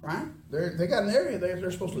 Right? They got an area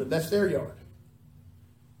they're supposed to live. That's their yard.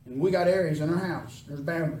 And we got areas in our house. There's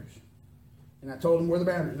boundaries. And I told them where the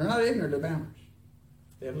boundaries. They're not ignorant of the boundaries.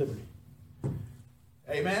 They have liberty.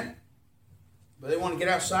 Amen? But they want to get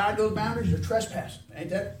outside those boundaries. They're trespassing.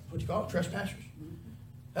 Ain't that what you call it? Trespassers.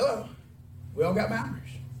 Hello. We all got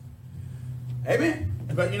boundaries. Amen?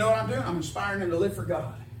 But you know what I'm doing? I'm inspiring them to live for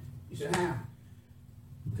God. You said, how?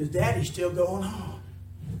 Because Daddy's still going on.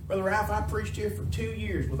 Brother Ralph, I preached here for 2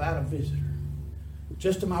 years without a visitor.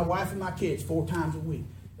 Just to my wife and my kids 4 times a week.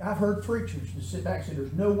 I've heard preachers that sit back and say,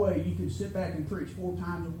 there's no way you can sit back and preach 4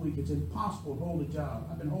 times a week. It's impossible to hold a job.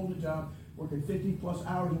 I've been holding a job, working 50 plus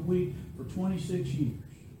hours a week for 26 years.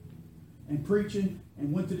 And preaching,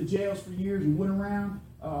 and went to the jails for years, and went around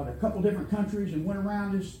a couple different countries, and went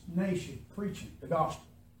around this nation preaching the gospel.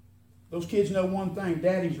 Those kids know one thing: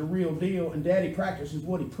 Daddy's the real deal, and Daddy practices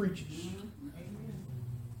what he preaches.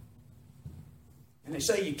 And they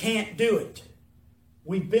say you can't do it.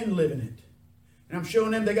 We've been living it. And I'm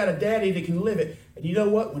showing them they got a daddy that can live it. And you know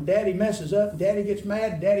what? When Daddy messes up, Daddy gets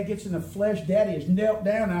mad, Daddy gets in the flesh, Daddy is knelt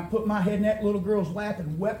down, and I put my head in that little girl's lap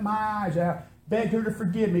and wept my eyes out, begged her to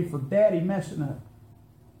forgive me for Daddy messing up.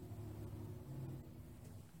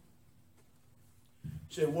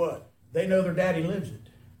 Said what? They know their daddy lives it.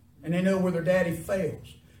 And they know where their daddy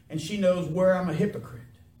fails. And she knows where I'm a hypocrite.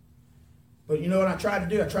 But you know what I try to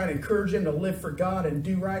do? I try to encourage them to live for God and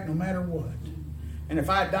do right no matter what. And if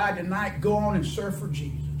I die tonight, go on and serve for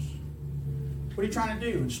Jesus. What are you trying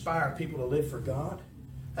to do? Inspire people to live for God?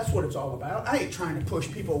 That's what it's all about. I ain't trying to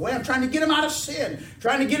push people away. I'm trying to get them out of sin.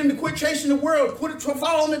 Trying to get them to quit chasing the world. Quit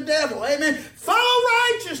following the devil. Amen. Follow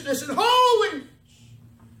righteousness and holiness.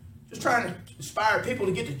 Just trying to inspire people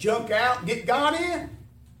to get the junk out and get God in.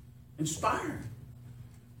 Inspire.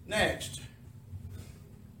 Next.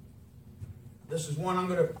 This is one I'm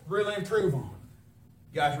going to really improve on.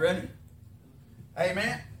 You guys ready?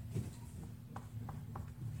 Amen.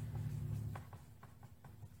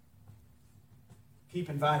 Keep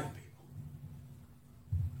inviting people.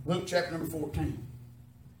 Luke chapter number 14.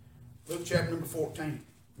 Luke chapter number 14.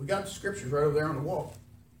 We got the scriptures right over there on the wall.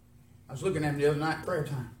 I was looking at them the other night in prayer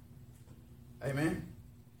time. Amen.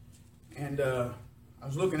 And I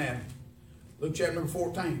was looking at them. Luke chapter number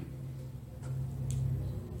 14.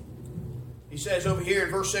 He says over here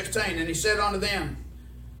in verse 16, and he said unto them,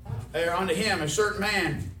 or unto him, a certain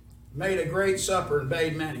man made a great supper and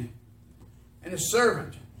bade many. And his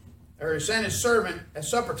servant, or he sent his servant at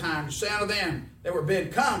supper time to say unto them that were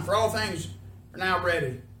bid, come, for all things are now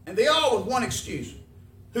ready. And they all with one excuse.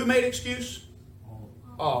 Who made excuse?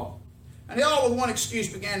 All. And they all with one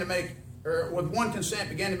excuse began to make, or with one consent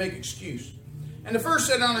began to make excuse. And the first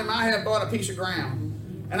said unto him, I have bought a piece of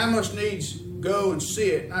ground, and I must needs go and see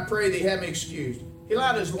it, and I pray thee have me excused. He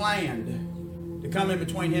allowed his land to come in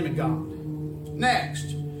between him and God.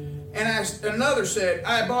 Next, and as another said,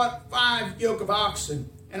 I bought 5 yoke of oxen,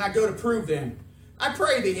 and I go to prove them. I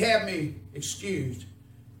pray thee have me excused.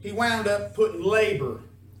 He wound up putting labor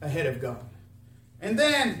ahead of God. And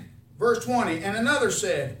then, verse 20, and another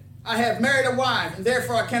said, I have married a wife, and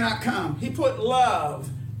therefore I cannot come. He put love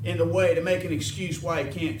in the way to make an excuse why he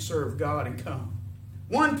can't serve God and come.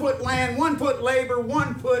 One put land, one put labor,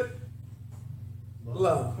 one put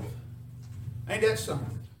love. Ain't that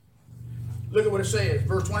something? Look at what it says,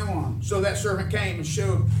 verse 21. So that servant came and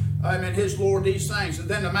showed his Lord these things. And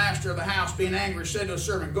then the master of the house, being angry, said to the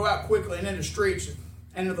servant, go out quickly and in the streets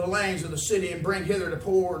and into the lanes of the city, and bring hither the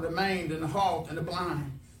poor, and the maimed, and the halt, and the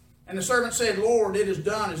blind. And the servant said, Lord, it is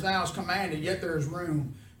done as thou hast commanded, yet there is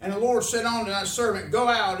room. And the Lord said unto that servant, go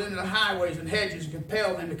out into the highways and hedges, and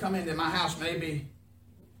compel them to come into my house, may be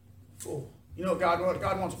full. You know what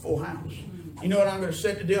God wants? A full house. You know what I'm going to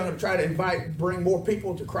set to do? I'm going to try to bring more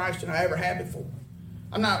people to Christ than I ever have before.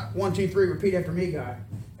 I'm not 1, 2, 3, repeat after me, guy.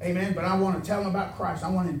 Amen. But I want to tell them about Christ. I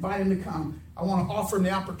want to invite them to come. I want to offer them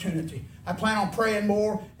the opportunity. I plan on praying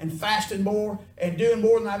more and fasting more and doing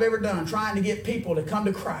more than I've ever done, trying to get people to come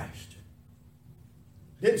to Christ.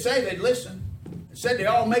 Didn't say they'd listen. It said they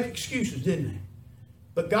all make excuses, didn't they?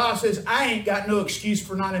 But God says, I ain't got no excuse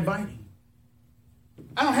for not inviting.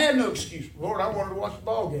 I don't have no excuse. Lord, I wanted to watch the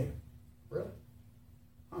ball game. Really?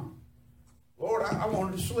 Huh. Lord, I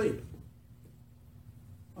wanted to sleep.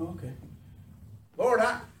 Oh, okay. Lord,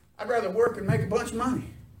 I'd rather work and make a bunch of money.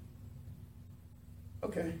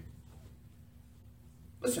 Okay.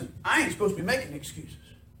 Listen, I ain't supposed to be making excuses.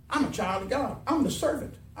 I'm a child of God. I'm the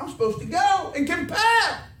servant. I'm supposed to go and compel.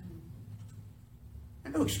 I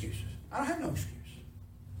have no excuses. I don't have no excuse.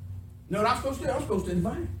 You know what I'm supposed to do? I'm supposed to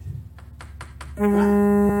invite. Right?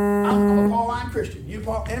 I'm a Pauline Christian.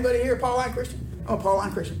 Anybody here a Pauline Christian? I'm a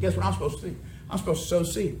Pauline Christian. Guess what I'm supposed to do? I'm supposed to sow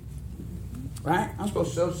seed. Right? I'm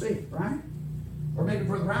supposed to sow seed. Right? Or maybe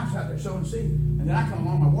Brother Ralph's out there sowing seed. And then I come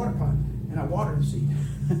along my water pot and I water the seed.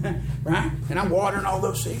 Right? And I'm watering all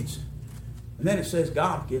those seeds. And then it says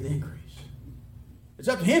God will give the increase. It's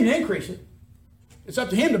up to Him to increase it. It's up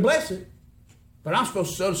to Him to bless it. But I'm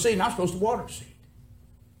supposed to sow the seed and I'm supposed to water the seed.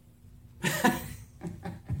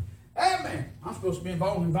 Amen. I'm supposed to be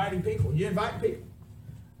involved in inviting people. You inviting people?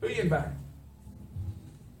 Who you inviting?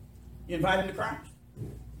 You invite them to Christ?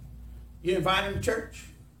 You invite them to church?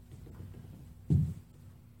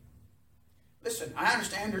 Listen, I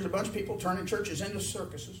understand there's a bunch of people turning churches into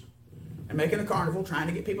circuses and making a carnival, trying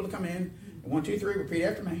to get people to come in. 1, 2, 3, repeat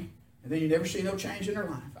after me. And then you never see no change in their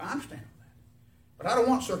life. I understand all that. But I don't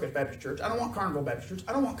want Circus Baptist Church. I don't want Carnival Baptist Church.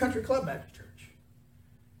 I don't want Country Club Baptist Church.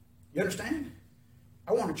 You understand?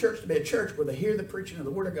 I want a church to be a church where they hear the preaching of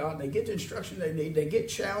the Word of God, and they get the instruction they need, they get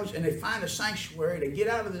challenged, and they find a sanctuary to get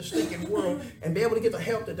out of this stinking world and be able to get the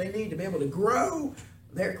help that they need to be able to grow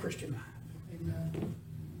their Christian life. Amen.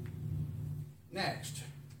 Next,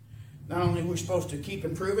 not only are we supposed to keep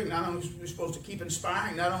improving, not only are we supposed to keep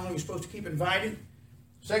inspiring, not only are we supposed to keep inviting.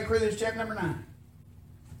 2 Corinthians chapter number 9.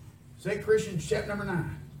 2 Corinthians chapter number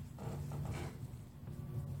 9.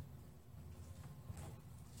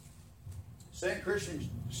 Second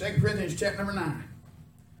Corinthians chapter number 9.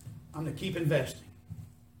 I'm to keep investing.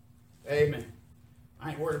 Amen.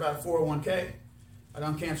 I ain't worried about a 401k. I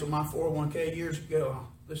done canceled my 401k years ago.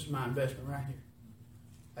 This is my investment right here.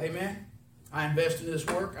 Amen. I invest in this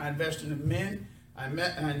work. I invest in the men. I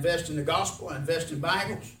invest in the gospel. I invest in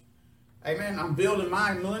Bibles. Amen. I'm building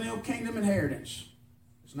my millennial kingdom inheritance.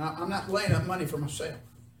 I'm not laying up money for myself.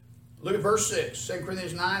 Look at verse 6. 2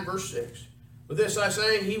 Corinthians 9, verse 6. With this I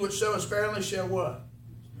say, he which soweth sparingly shall what?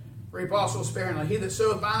 Reap also sparingly. He that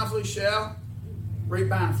soweth bountifully shall reap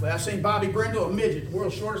bountifully. I seen Bobby Brindle, a midget, the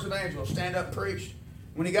world's shortest evangelist, stand up and preach.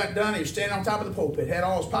 When he got done, he was standing on top of the pulpit, had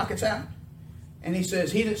all his pockets out, and he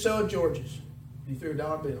says, he that soweth Georges. And he threw a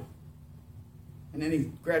dollar bill. And then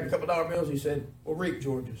he grabbed a couple dollar bills. He said, well, reap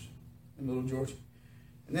Georges. And little George.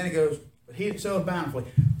 And then he goes, but he that soweth bountifully.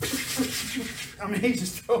 I mean, he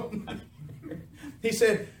just throwing money. He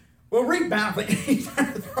said, well, reap bountifully.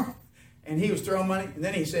 And he was throwing money. And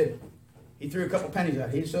then he said, he threw a couple pennies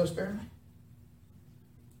out. He sowed sparingly.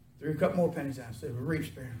 Threw a couple more pennies out. Said, well, reap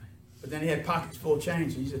sparingly. But then he had pockets full of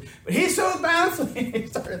change. And he said, but he sowed bountifully. He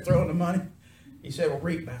started throwing the money. He said, well,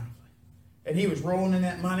 reap bountifully. And he was rolling in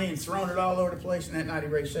that money and throwing it all over the place. And that night he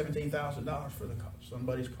raised $17,000 for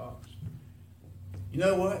somebody's cause. You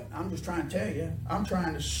know what? I'm just trying to tell you. I'm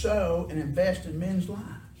trying to sow and invest in men's lives.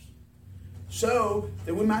 So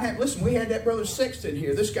that we might have, listen, we had that brother Sexton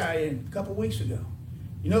here, this guy in a couple weeks ago.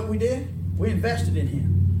 You know what we did? We invested in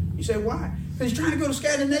him. You say, why? Because he's trying to go to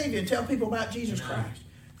Scandinavia and tell people about Jesus Christ.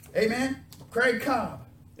 Amen? Craig Cobb,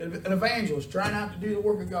 an evangelist, trying out to do the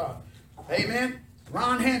work of God. Amen?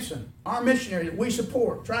 Ron Hansen, our missionary that we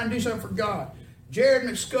support, trying to do something for God. Jared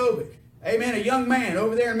McScovic, amen, a young man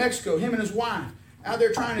over there in Mexico, him and his wife, out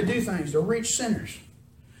there trying to do things to reach sinners.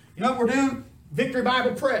 You know what we're doing? Victory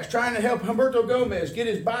Bible Press, trying to help Humberto Gomez get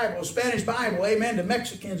his Bible, Spanish Bible, amen, to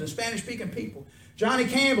Mexicans and Spanish-speaking people. Johnny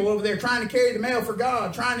Campbell over there trying to carry the mail for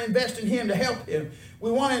God, trying to invest in him to help him.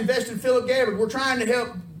 We want to invest in Philip Gabbard. We're trying to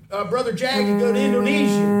help Brother Jaggy go to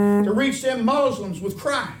Indonesia to reach them Muslims with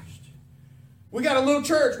Christ. We got a little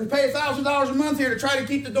church. We pay $1,000 a month here to try to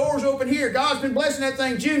keep the doors open here. God's been blessing that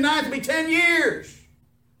thing. June 9th will be 10 years.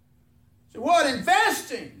 So what?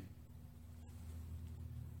 Investing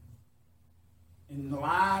in the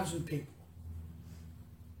lives of people.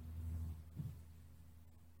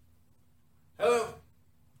 Hello.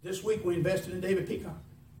 This week we invested in David Peacock.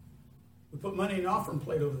 We put money in an offering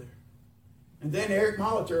plate over there. And then Eric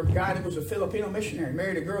Molitor, a guy that was a Filipino missionary,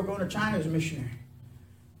 married a girl going to China as a missionary.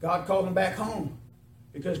 God called him back home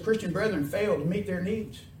because Christian brethren failed to meet their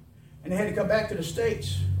needs. And they had to come back to the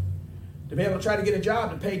States to be able to try to get a job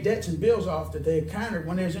to pay debts and bills off that they encountered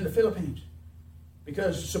when they was in the Philippines.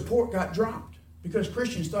 Because support got dropped. Because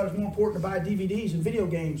Christians thought it was more important to buy DVDs and video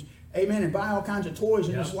games, amen, and buy all kinds of toys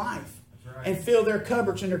in this life. Right. And fill their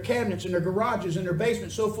cupboards and their cabinets and their garages and their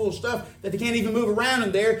basements so full of stuff that they can't even move around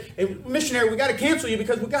in there. And missionary, we got to cancel you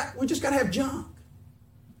because we just got to have junk.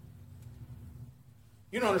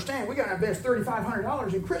 You don't understand. We got to invest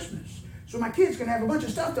 $3,500 in Christmas so my kids can have a bunch of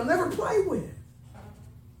stuff they'll never play with.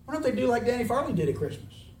 Why don't they do like Danny Farley did at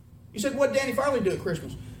Christmas? You said, what did Danny Farley do at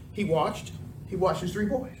Christmas? He watched his 3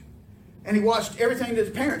 boys. And he watched everything that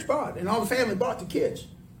the parents bought and all the family bought the kids.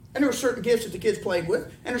 And there were certain gifts that the kids played with,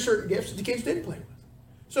 and there were certain gifts that the kids didn't play with.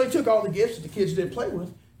 So he took all the gifts that the kids didn't play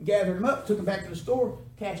with, and gathered them up, took them back to the store,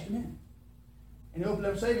 cashed them in. And he opened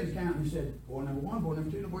up a savings account and he said, boy number 1, boy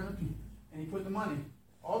number 2, boy number 3. And he put the money,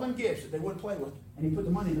 all them gifts that they wouldn't play with, and he put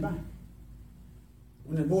the money in the bank.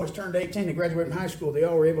 When the boys turned 18 and graduated from high school, they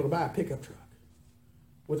all were able to buy a pickup truck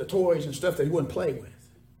with the toys and stuff they wouldn't play with.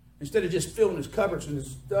 Instead of just filling his cupboards and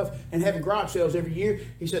his stuff and having garage sales every year,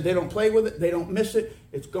 he said they don't play with it, they don't miss it,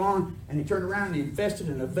 it's gone. And he turned around and he invested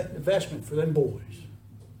in an investment for them boys.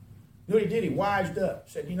 You know what he did? He wised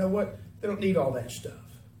up. Said, you know what? They don't need all that stuff.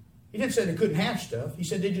 He didn't say they couldn't have stuff. He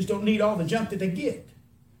said they just don't need all the junk that they get.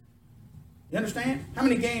 You understand? How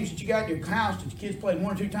many games that you got in your house that your kids played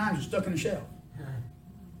 1 or 2 times and stuck in the shelf?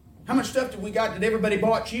 How much stuff did we got that everybody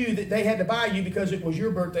bought you that they had to buy you because it was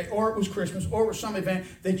your birthday or it was Christmas or it was some event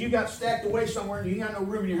that you got stacked away somewhere and you got no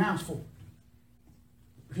room in your house for?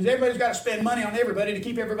 Because everybody's got to spend money on everybody to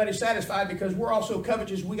keep everybody satisfied because we're all so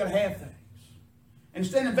covetous we got to have things. And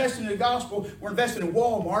instead of investing in the gospel, we're investing in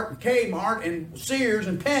Walmart and Kmart and Sears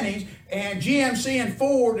and Penny's and GMC and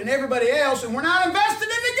Ford and everybody else, and we're not investing in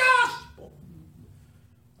the gospel.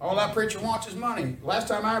 All that preacher wants is money. Last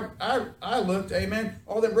time I looked, amen,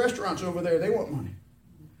 all them restaurants over there, they want money.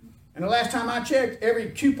 And the last time I checked, every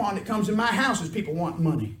coupon that comes in my house is people wanting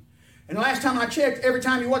money. And the last time I checked, every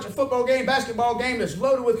time you watch a football game, basketball game that's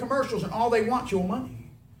loaded with commercials and all they want is your money.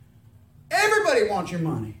 Everybody wants your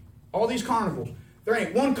money. All these carnivals. There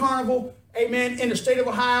ain't one carnival, amen, in the state of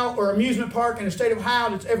Ohio or amusement park in the state of Ohio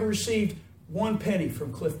that's ever received 1 penny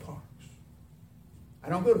from Cliff Parks. I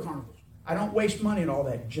don't go to carnivals. I don't waste money on all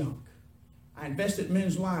that junk. I invest it in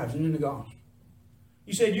men's lives and in the gospel.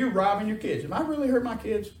 You said you're robbing your kids. Have I really hurt my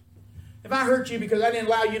kids? Have I hurt you because I didn't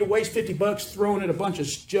allow you to waste $50 throwing in a bunch of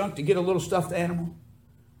junk to get a little stuffed animal?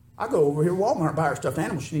 I go over here to Walmart and buy her stuffed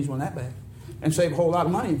animal. She needs one that bad. And save a whole lot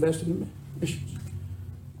of money invested in missions.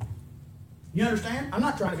 You understand? I'm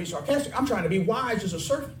not trying to be sarcastic. I'm trying to be wise as a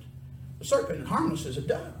serpent and harmless as a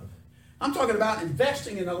dove. I'm talking about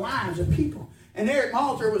investing in the lives of people. And Eric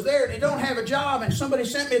Malter was there, and he don't have a job, and somebody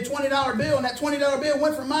sent me a $20 bill, and that $20 bill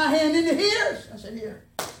went from my hand into his. I said, here,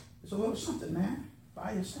 it's a little something, man.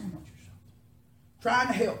 Buy you a sandwich or something. Trying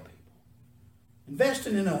to help people.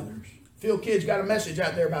 Investing in others. Phil Kidd's got a message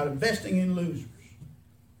out there about investing in losers.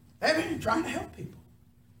 Amen. Trying to help people.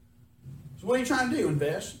 So what are you trying to do?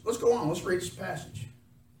 Invest. Let's go on. Let's read this passage.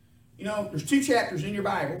 You know, there's 2 chapters in your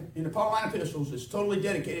Bible, in the Pauline epistles, that's totally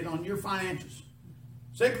dedicated on your finances.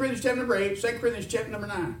 2 Corinthians chapter number 8, 2 Corinthians chapter number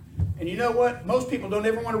 9. And you know what? Most people don't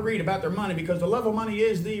ever want to read about their money because the love of money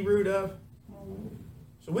is the root of.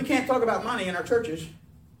 So we can't talk about money in our churches,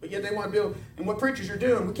 but yet they want to build. And what preachers are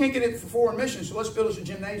doing, we can't get it for foreign missions, so let's build us a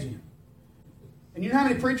gymnasium. And you know how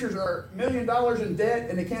many preachers are $1 million in debt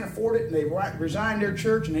and they can't afford it, and they resign their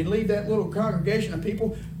church and they leave that little congregation of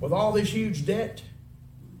people with all this huge debt?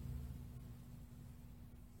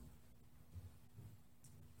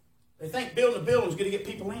 They think building a building is going to get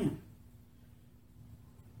people in.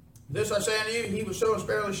 This I say unto you, he who soweth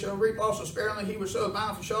sparingly shall reap also sparingly. He who soweth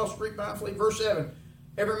bountifully shall also reap bountifully. Verse 7,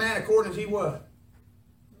 every man according as he what?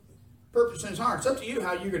 Purpose in his heart. It's up to you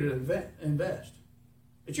how you're going to invest.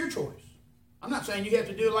 It's your choice. I'm not saying you have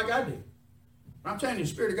to do it like I do. But I'm telling you, the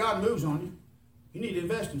Spirit of God moves on you. You need to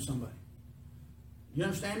invest in somebody. You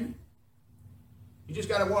understand me? You just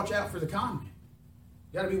got to watch out for the economy.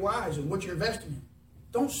 You got to be wise in what you're investing in.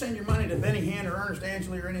 Don't send your money to Benny Hinn or Ernest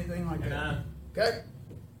Angley or anything like that. Okay?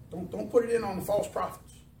 Don't put it in on the false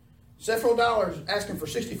prophets. Several dollars asking for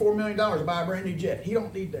 $64 million to buy a brand new jet. He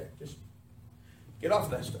don't need that. Just get off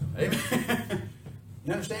of that stuff. Amen.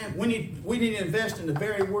 You understand? We need to invest in the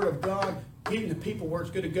very Word of God, getting the people where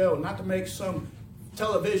it's going to go, not to make some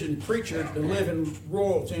television preacher to live in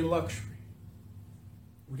royalty and luxury.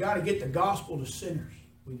 We got to get the gospel to sinners.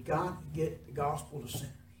 We've got to get the gospel to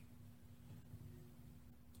sinners.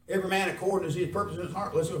 Every man according to his purpose in his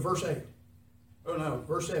heart. Let's go to verse 8. Oh no,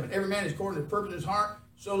 verse 7. Every man is according to the purpose in his heart,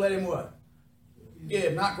 so let him what?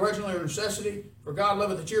 Give, not grudgingly or necessity, for God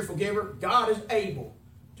loveth the cheerful giver. God is able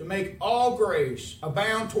to make all grace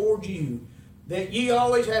abound toward you, that ye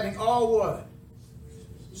always having all what?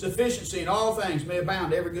 Sufficiency in all things may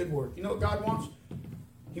abound to every good work. You know what God wants?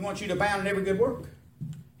 He wants you to abound in every good work.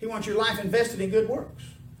 He wants your life invested in good works.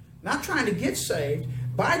 Not trying to get saved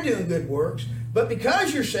by doing good works, but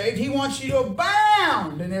because you're saved, He wants you to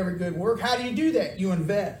abound in every good work. How do you do that? You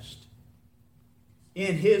invest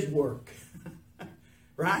in His work.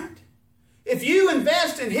 Right? If you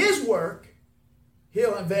invest in His work,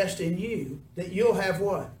 He'll invest in you, that you'll have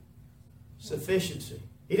what? Sufficiency.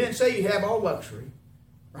 He didn't say you'd have all luxury.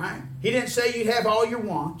 Right? He didn't say you'd have all your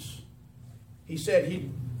wants. He said He'd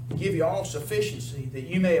give you all sufficiency, that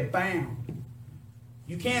you may abound.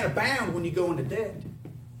 You can't abound when you go into debt.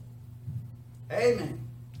 Amen.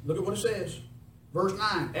 Look at what it says. Verse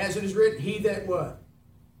 9. As it is written, he that what?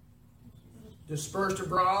 Dispersed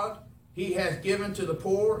abroad, he hath given to the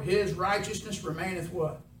poor. His righteousness remaineth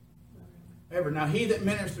what? Ever. Now he that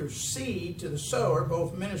ministers seed to the sower,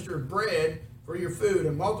 both minister bread for your food,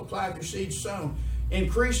 and multiplieth your seed sown,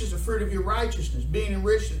 increases the fruit of your righteousness, being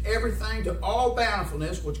enriched in everything to all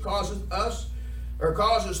bountifulness, which causes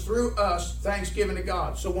through us thanksgiving to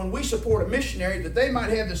God. So when we support a missionary, that they might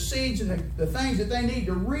have the seeds and the things that they need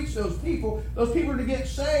to reach those people are to get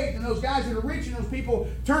saved, and those guys that are reaching those people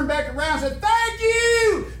turn back around and say, thank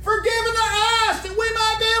you for giving to us, that we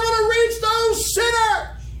might be able to reach those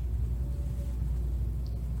sinners.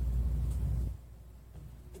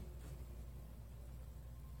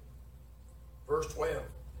 Verse 12.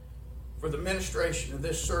 For the ministration of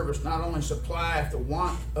this service not only supplieth the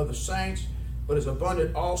want of the saints, but is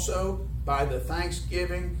abundant also by the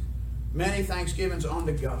thanksgiving, many thanksgivings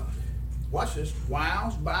unto God. Watch this.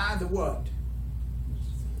 Whiles by the what?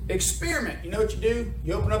 Experiment. You know what you do?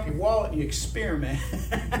 You open up your wallet and you experiment.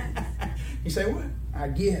 You say, what? I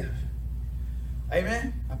give.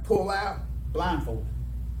 Amen? I pull out, blindfolded.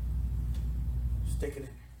 Stick it in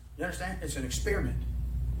there. You understand? It's an experiment.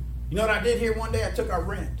 You know what I did here one day? I took our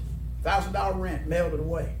rent, $1,000 rent, mailed it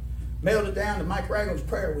away. Mailed it down to Mike Rago's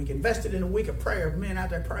prayer week. Invested in a week of prayer of men out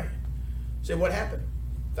there praying. Said, what happened?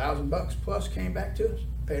 $1,000 plus came back to us.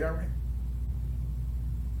 Paid our rent.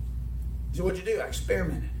 So what'd you do? I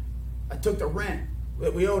experimented. I took the rent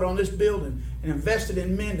that we owed on this building and invested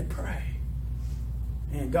in men to pray.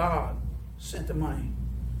 And God sent the money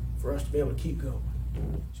for us to be able to keep going.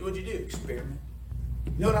 So what'd you do? Experiment.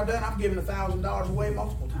 You know what I've done? I've given $1,000 away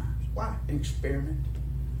multiple times. Why? An experiment.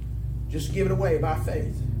 Just give it away by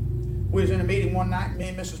faith. We was in a meeting one night, me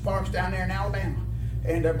and Mrs. Parks down there in Alabama.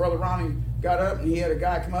 And Brother Ronnie got up and he had a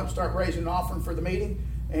guy come up, start raising an offering for the meeting.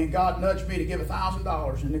 And God nudged me to give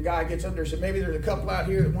 $1,000. And the guy gets up there and said, maybe there's a couple out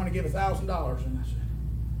here that want to give $1,000. And I said,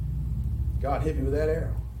 God hit me with that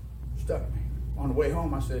arrow. Stuck me. On the way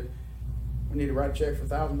home, I said, we need to write a check for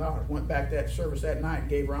 $1,000. Went back to that service that night and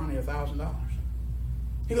gave Ronnie $1,000.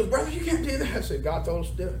 He goes, brother, you can't do that. I said, God told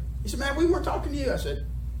us to do it. He said, man, we weren't talking to you. I said,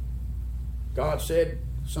 God said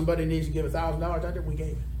somebody needs to give $1,000 out there. We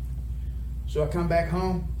gave it. So I come back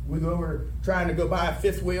home. We go over trying to go buy a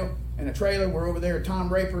fifth wheel and a trailer. We're over there at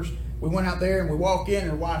Tom Raper's. We went out there and we walk in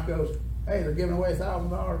and the wife goes, hey, they're giving away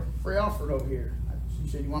 $1,000 free offering over here. She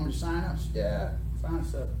said, you want me to sign up? I said, yeah, sign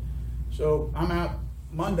us up. So I'm out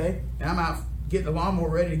Monday and I'm out getting the lawnmower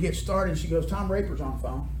ready to get started. She goes, Tom Raper's on the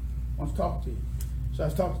phone. Wants to talk to you. So I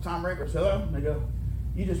was talking to Tom Raper. I said, hello? And they go,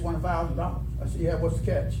 you just won $1,000. I said, yeah, what's the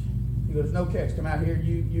catch? He goes, no catch. Come out here,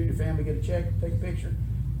 you and your family get a check, take a picture.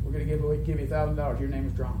 We're going to give you $1,000. Your name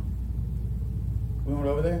is drawn. We went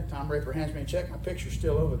over there. Tom Raper hands me a check. My picture's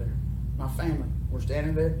still over there. My family. We're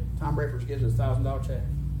standing there. Tom Raper gives us a $1,000 check.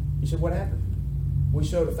 He said, what happened? We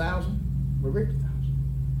showed 1,000. We reaped 1,000.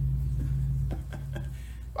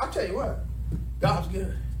 I'll tell you what. God's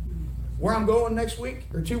good. Where I'm going next week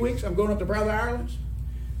or 2 weeks, I'm going up to Brother Ireland's.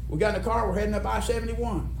 We got in the car. We're heading up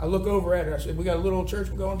I-71. I look over at it. I said, we got a little old church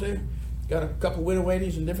we're going to. Got a couple widow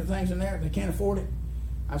ladies and different things in there. They can't afford it.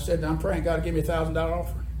 I said, I'm praying God to give me $1,000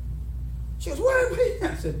 offering. She goes, what?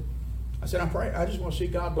 I said, I'm praying. I just want to see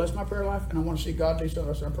God bless my prayer life, and I want to see God do something.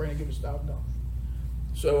 I said, I'm praying to give us $1,000.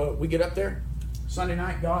 So we get up there. Sunday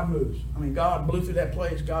night, God moves. I mean, God blew through that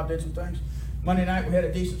place. God did some things. Monday night, we had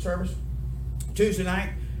a decent service. Tuesday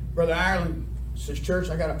night, Brother Ireland says, church,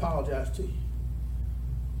 I got to apologize to you.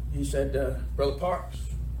 He said, Brother Parks,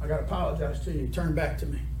 I got to apologize to you. He turned back to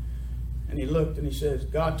me. And he looked and he says,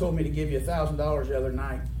 God told me to give you $1,000 the other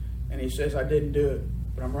night. And he says, I didn't do it,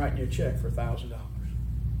 but I'm writing you a check for $1,000.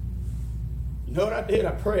 You know what I did?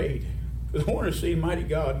 I prayed. Because I wanted to see mighty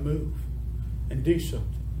God move and do something.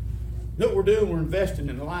 You know what we're doing? We're investing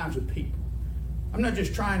in the lives of people. I'm not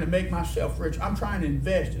just trying to make myself rich. I'm trying to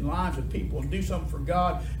invest in the lives of people and do something for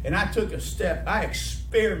God. And I took a step. I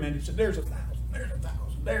experimented. Said, there's 1,000. There's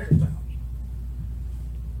 1,000. There's 1,000.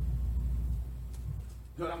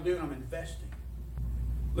 What I'm doing, I'm investing.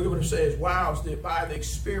 Look at what it says. Whilst by the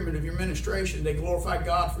experiment of your ministration, they glorify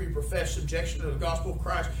God for your professed subjection to the gospel of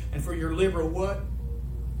Christ and for your liberal what?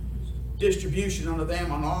 Distribution unto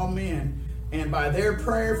them on all men. And by their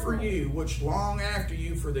prayer for you, which long after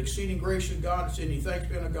you for the exceeding grace of God that's in you, thanks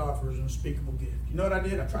be unto God for his unspeakable gift. You know what I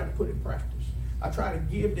did? I tried to put it in practice. I tried to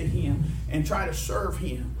give to him and try to serve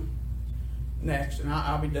him. Next, and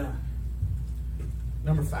I'll be done.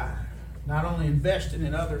 Number 5. Not only investing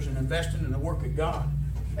in others and investing in the work of God.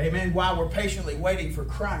 Amen. While we're patiently waiting for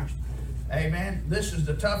Christ. Amen. This is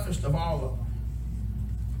the toughest of all of them.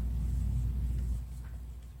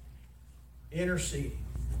 Interceding.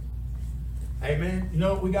 Amen. You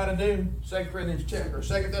know what we got to do? 2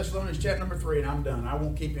 Thessalonians chapter number 3, and I'm done. I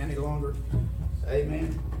won't keep you any longer.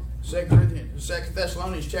 Amen. 2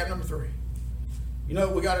 Thessalonians chapter number 3. You know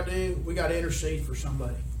what we got to do? We got to intercede for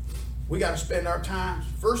somebody. We got to spend our time.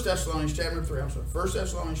 1 Thessalonians chapter number 3. I'm sorry. 1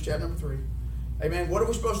 Thessalonians chapter number 3. Amen. What are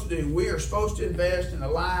we supposed to do? We are supposed to invest in the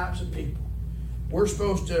lives of people. We're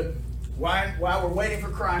supposed to, while we're waiting for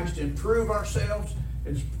Christ, to improve ourselves,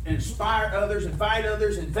 inspire others, invite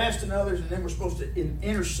others, invest in others, and then we're supposed to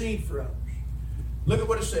intercede for others. Look at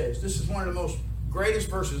what it says. This is one of the most greatest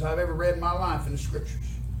verses I've ever read in my life in the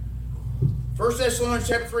Scriptures. 1 Thessalonians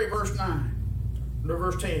chapter 3, verse 9. Or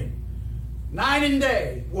verse 10. Night and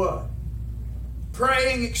day, what?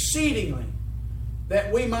 Praying exceedingly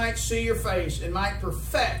that we might see your face and might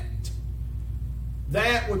perfect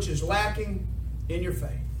that which is lacking in your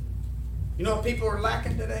faith. You know what people are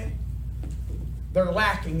lacking today? They're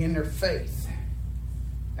lacking in their faith.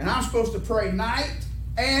 And I'm supposed to pray night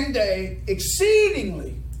and day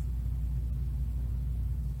exceedingly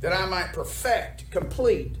that I might perfect,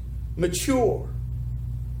 complete, mature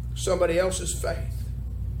somebody else's faith.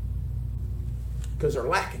 Because they're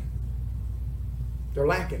lacking. They're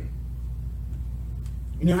lacking.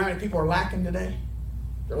 You know how many people are lacking today?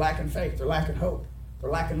 They're lacking faith. They're lacking hope.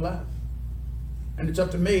 They're lacking love. And it's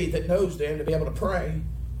up to me that knows them to be able to pray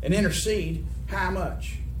and intercede. How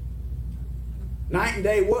much? Night and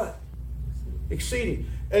day what? Exceeding.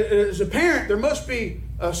 As a parent, there must be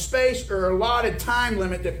a space or a allotted time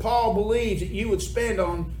limit that Paul believes that you would spend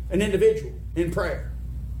on an individual in prayer.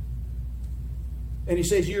 And he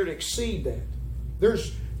says you're to exceed that.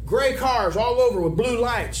 There's gray cars all over with blue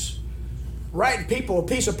lights writing people a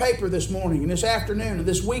piece of paper this morning and this afternoon and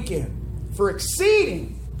this weekend for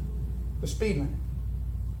exceeding the speed limit.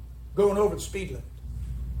 going over the speed limit.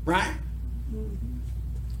 Right?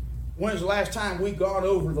 When was the last time we gone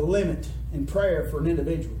over the limit in prayer for an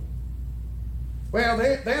individual? Well,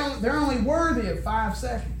 they're only worthy of 5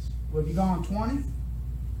 seconds. Well, have you gone 20?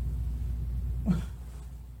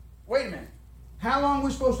 Wait a minute. How long are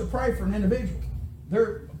we supposed to pray for an individual?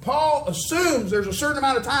 Paul assumes there's a certain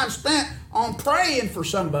amount of time spent on praying for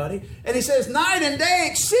somebody, and he says, night and day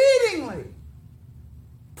exceedingly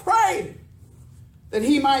pray that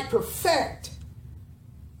he might perfect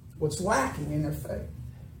what's lacking in their faith.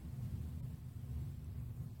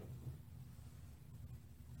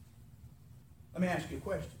 Let me ask you a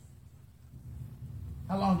question.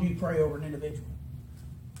 How long do you pray over an individual?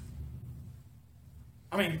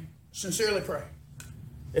 I mean, sincerely pray.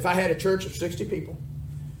 If I had a church of 60 people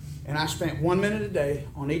and I spent 1 minute a day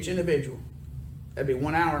on each individual, that'd be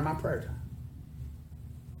 1 hour in my prayer time.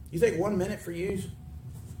 You think 1 minute for you is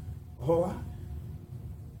a whole lot?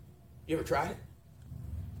 You ever tried it?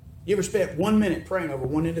 You ever spent 1 minute praying over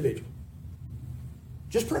one individual?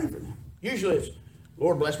 Just praying for them. Usually it's,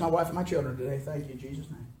 Lord, bless my wife and my children today. Thank you in Jesus'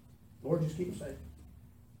 name. Lord, just keep them safe.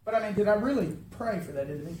 But I mean, did I really pray for that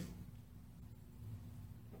individual?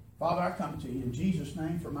 Father, I come to you in Jesus'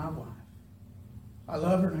 name for my wife. I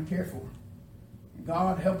love her and I care for her. And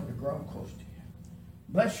God, help her to grow close to you.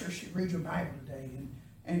 Bless her as she reads your Bible today.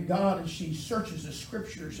 And God, as she searches the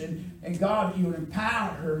Scriptures. And God, you would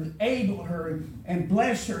empower her and enable her and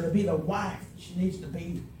bless her to be the wife that she needs to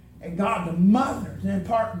be. And God, the mother, to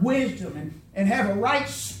impart wisdom and have a right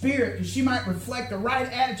spirit, that she might reflect the right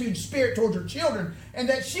attitude and spirit towards her children, and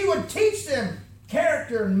that she would teach them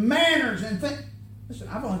character and manners and things. Listen,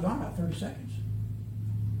 I've only gone about 30 seconds.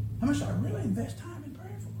 How much do I really invest time in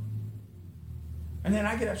praying for her? And then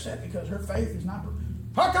I get upset because her faith is not.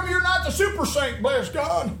 How come you're not the super saint, bless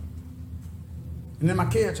God? And then my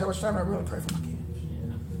kids, how much time do I really pray for my kids?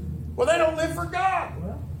 Well, they don't live for God.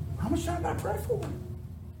 Well, how much time do I pray for them?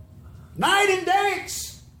 Night and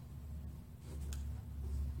days.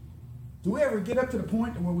 Do we ever get up to the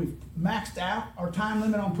point where we've maxed out our time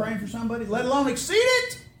limit on praying for somebody, let alone exceed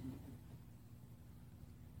it?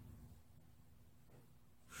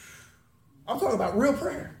 I'm talking about real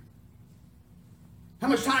prayer. How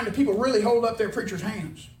much time do people really hold up their preacher's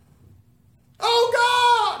hands?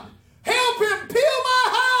 Oh God, help him peel my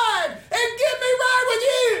hide and get me right with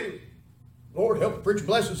you. Lord, help the preacher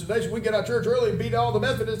bless us today so we get out of church early and beat all the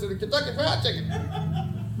Methodists and the Kentucky Fried Chicken.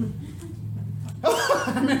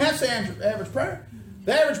 I mean, that's the average prayer.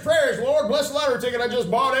 The average prayer is, Lord, bless the lottery ticket I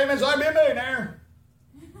just bought. Amen. So I'd be a millionaire.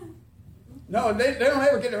 No, they don't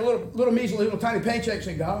ever get their little measly, little tiny paychecks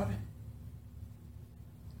in God.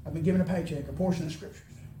 I've been given a paycheck, a portion of Scriptures,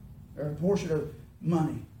 or a portion of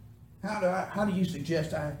money. How do you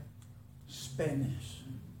suggest I spend this?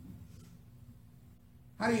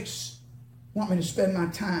 How do you want me to spend my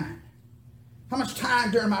time? How much time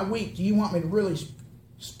during my week do you want me to really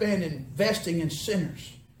spend investing in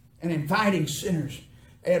sinners and inviting sinners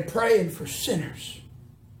and praying for sinners?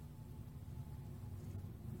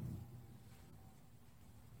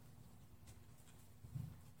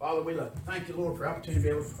 Father, we love you. Thank you, Lord, for the opportunity to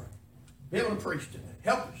be able to pray. Be able to preach today.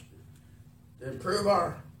 Help us to improve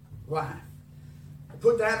our life. To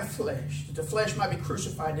put down the flesh, that the flesh might be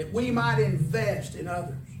crucified, that we might invest in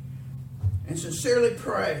others. And sincerely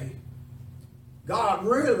pray. God,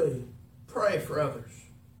 really pray for others.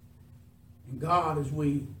 And God, as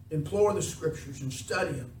we implore the Scriptures and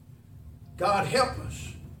study them, God, help us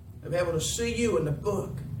to be able to see you in the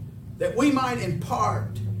book, that we might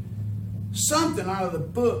impart something out of the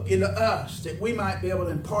book into us, that we might be able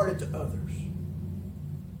to impart it to others.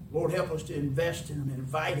 Lord, help us to invest in them and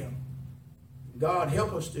invite them. God,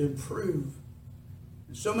 help us to improve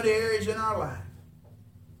in so many areas in our life.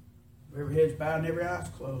 Every head's bowed and every eye's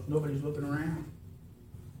closed. Nobody's looking around.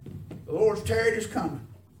 The Lord's chariot is coming.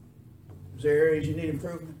 Is there areas you need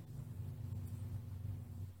improvement?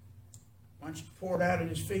 Why don't you pour it out at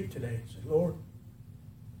His feet today and say, Lord,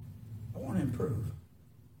 I want to improve.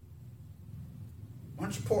 Why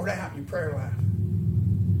don't you pour it out in your prayer life?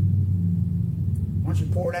 Why don't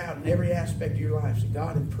you pour it out in every aspect of your life? Say,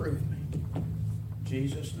 God, improve me. In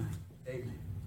Jesus' name.